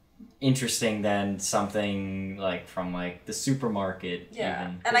interesting than something like from like the supermarket. Yeah.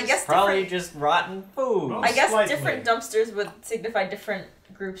 even. And I 'Cause guess it's probably different- just rotten food. Oh. I guess Slightly. different dumpsters would signify different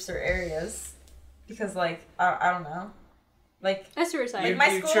groups or areas, because like I don't know, like I see what you're saying. Like, my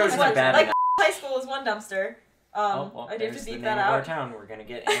you school chose is the one, bad like enough. high school is one dumpster. Oh, well, I do have there's to the beep name that of our out. town. We're gonna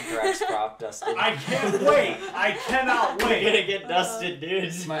get anthrax crop dusted. I can't wait. I cannot We're wait. gonna get dusted,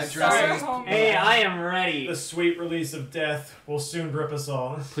 dudes. My Sorry. address is. Hey, I am ready. The sweet release of death will soon grip us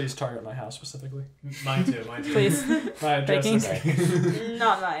all. Please target my house specifically. Mine too. Mine too. Please. My address Baking. is.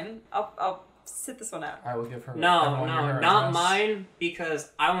 Not mine. I'll sit this one out. I will give her. No, everyone no, her not address. mine,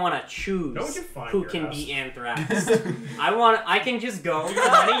 because I want to choose Don't you find who your can house? be anthrax. I can just go to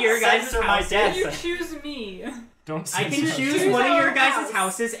one of your guys' Censor my houses. death. You choose me. Don't. I can censor- choose Choose one of our your guys' house.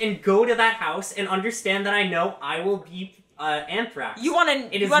 houses and go to that house and understand that I know I will be anthrax. You want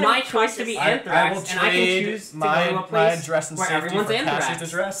to? It is my choice to be anthrax, I will and I can trade choose to my, go to a my place address and where safety everyone's for anthrax. Cassie's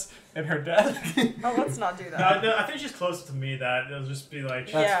address and her death. Oh, let's not do No, that. no, I think she's close to me. That it'll just be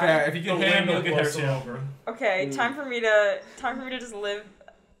like That's Yeah. fair. If you the can hit him, limb you'll get her close too. over. Okay, time for me to just live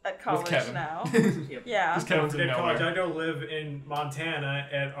at college Kevin. now. Yep. Yeah. Just Don't Kevin's in forget college. nowhere. I don't live in Montana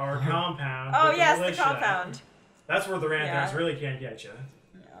at our compound. Oh with yes, the militia. compound. That's where the anthrax Yeah. really can't get you.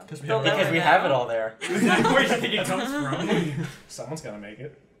 Because we They'll have never Because we know. have it all there. Where do you think it comes from? Someone's gotta make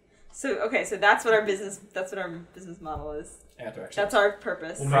it. So okay, so that's what our business model is. Anthrax. That's our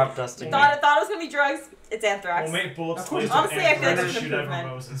purpose. Well, Crop dusting. Thought it was gonna be drugs. It's anthrax. We'll make bullets. Of course. with Honestly, I feel like anthrax it's an and shoot improvement.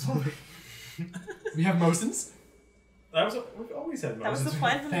 Moses. We have Mosins. We've always had Moses. That was the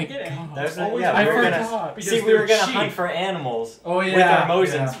plan from the Thank beginning. God. There's no, always- yeah, I we were gonna, forgot. Because see, we were they're gonna cheap. hunt for animals Oh yeah. with our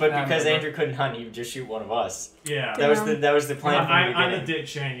Mosins, yeah, but I because remember. Andrew couldn't hunt, he would just shoot one of us. Yeah. That was the plan from the I'm the beginning. Dick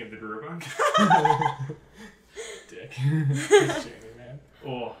Cheney of the group. Dick. Jamie, man.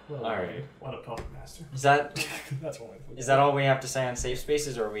 Oh, Well, All right. what a puppet master. Is that That's one way to put is it. that all we have to say on safe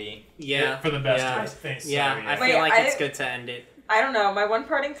spaces, or are we? Yeah. For the best Yeah. I think so, Yeah, I Wait, feel like I- it's good to end it. I don't know. My one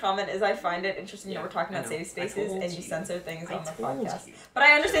parting comment is I find it interesting Yeah, that we're talking I about know. safe I spaces told and you you. censor things I on the told podcast. you. But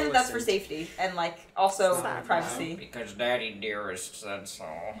I understand that Should've that's for listened. safety and like also Exactly. privacy. Because Daddy Dearest said so.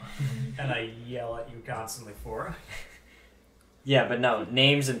 And I yell at you constantly for it. Yeah, but no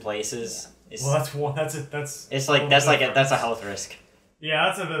names and places. Is, Well, that's one. That's it. That's. it's a like little that's different. a health risk. Yeah,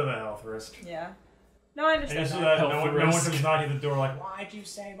 that's a bit of a health risk. Yeah. No, I And understand just so that. that no Health one risk. comes knocking the door like, why'd you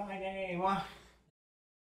say my name? Why?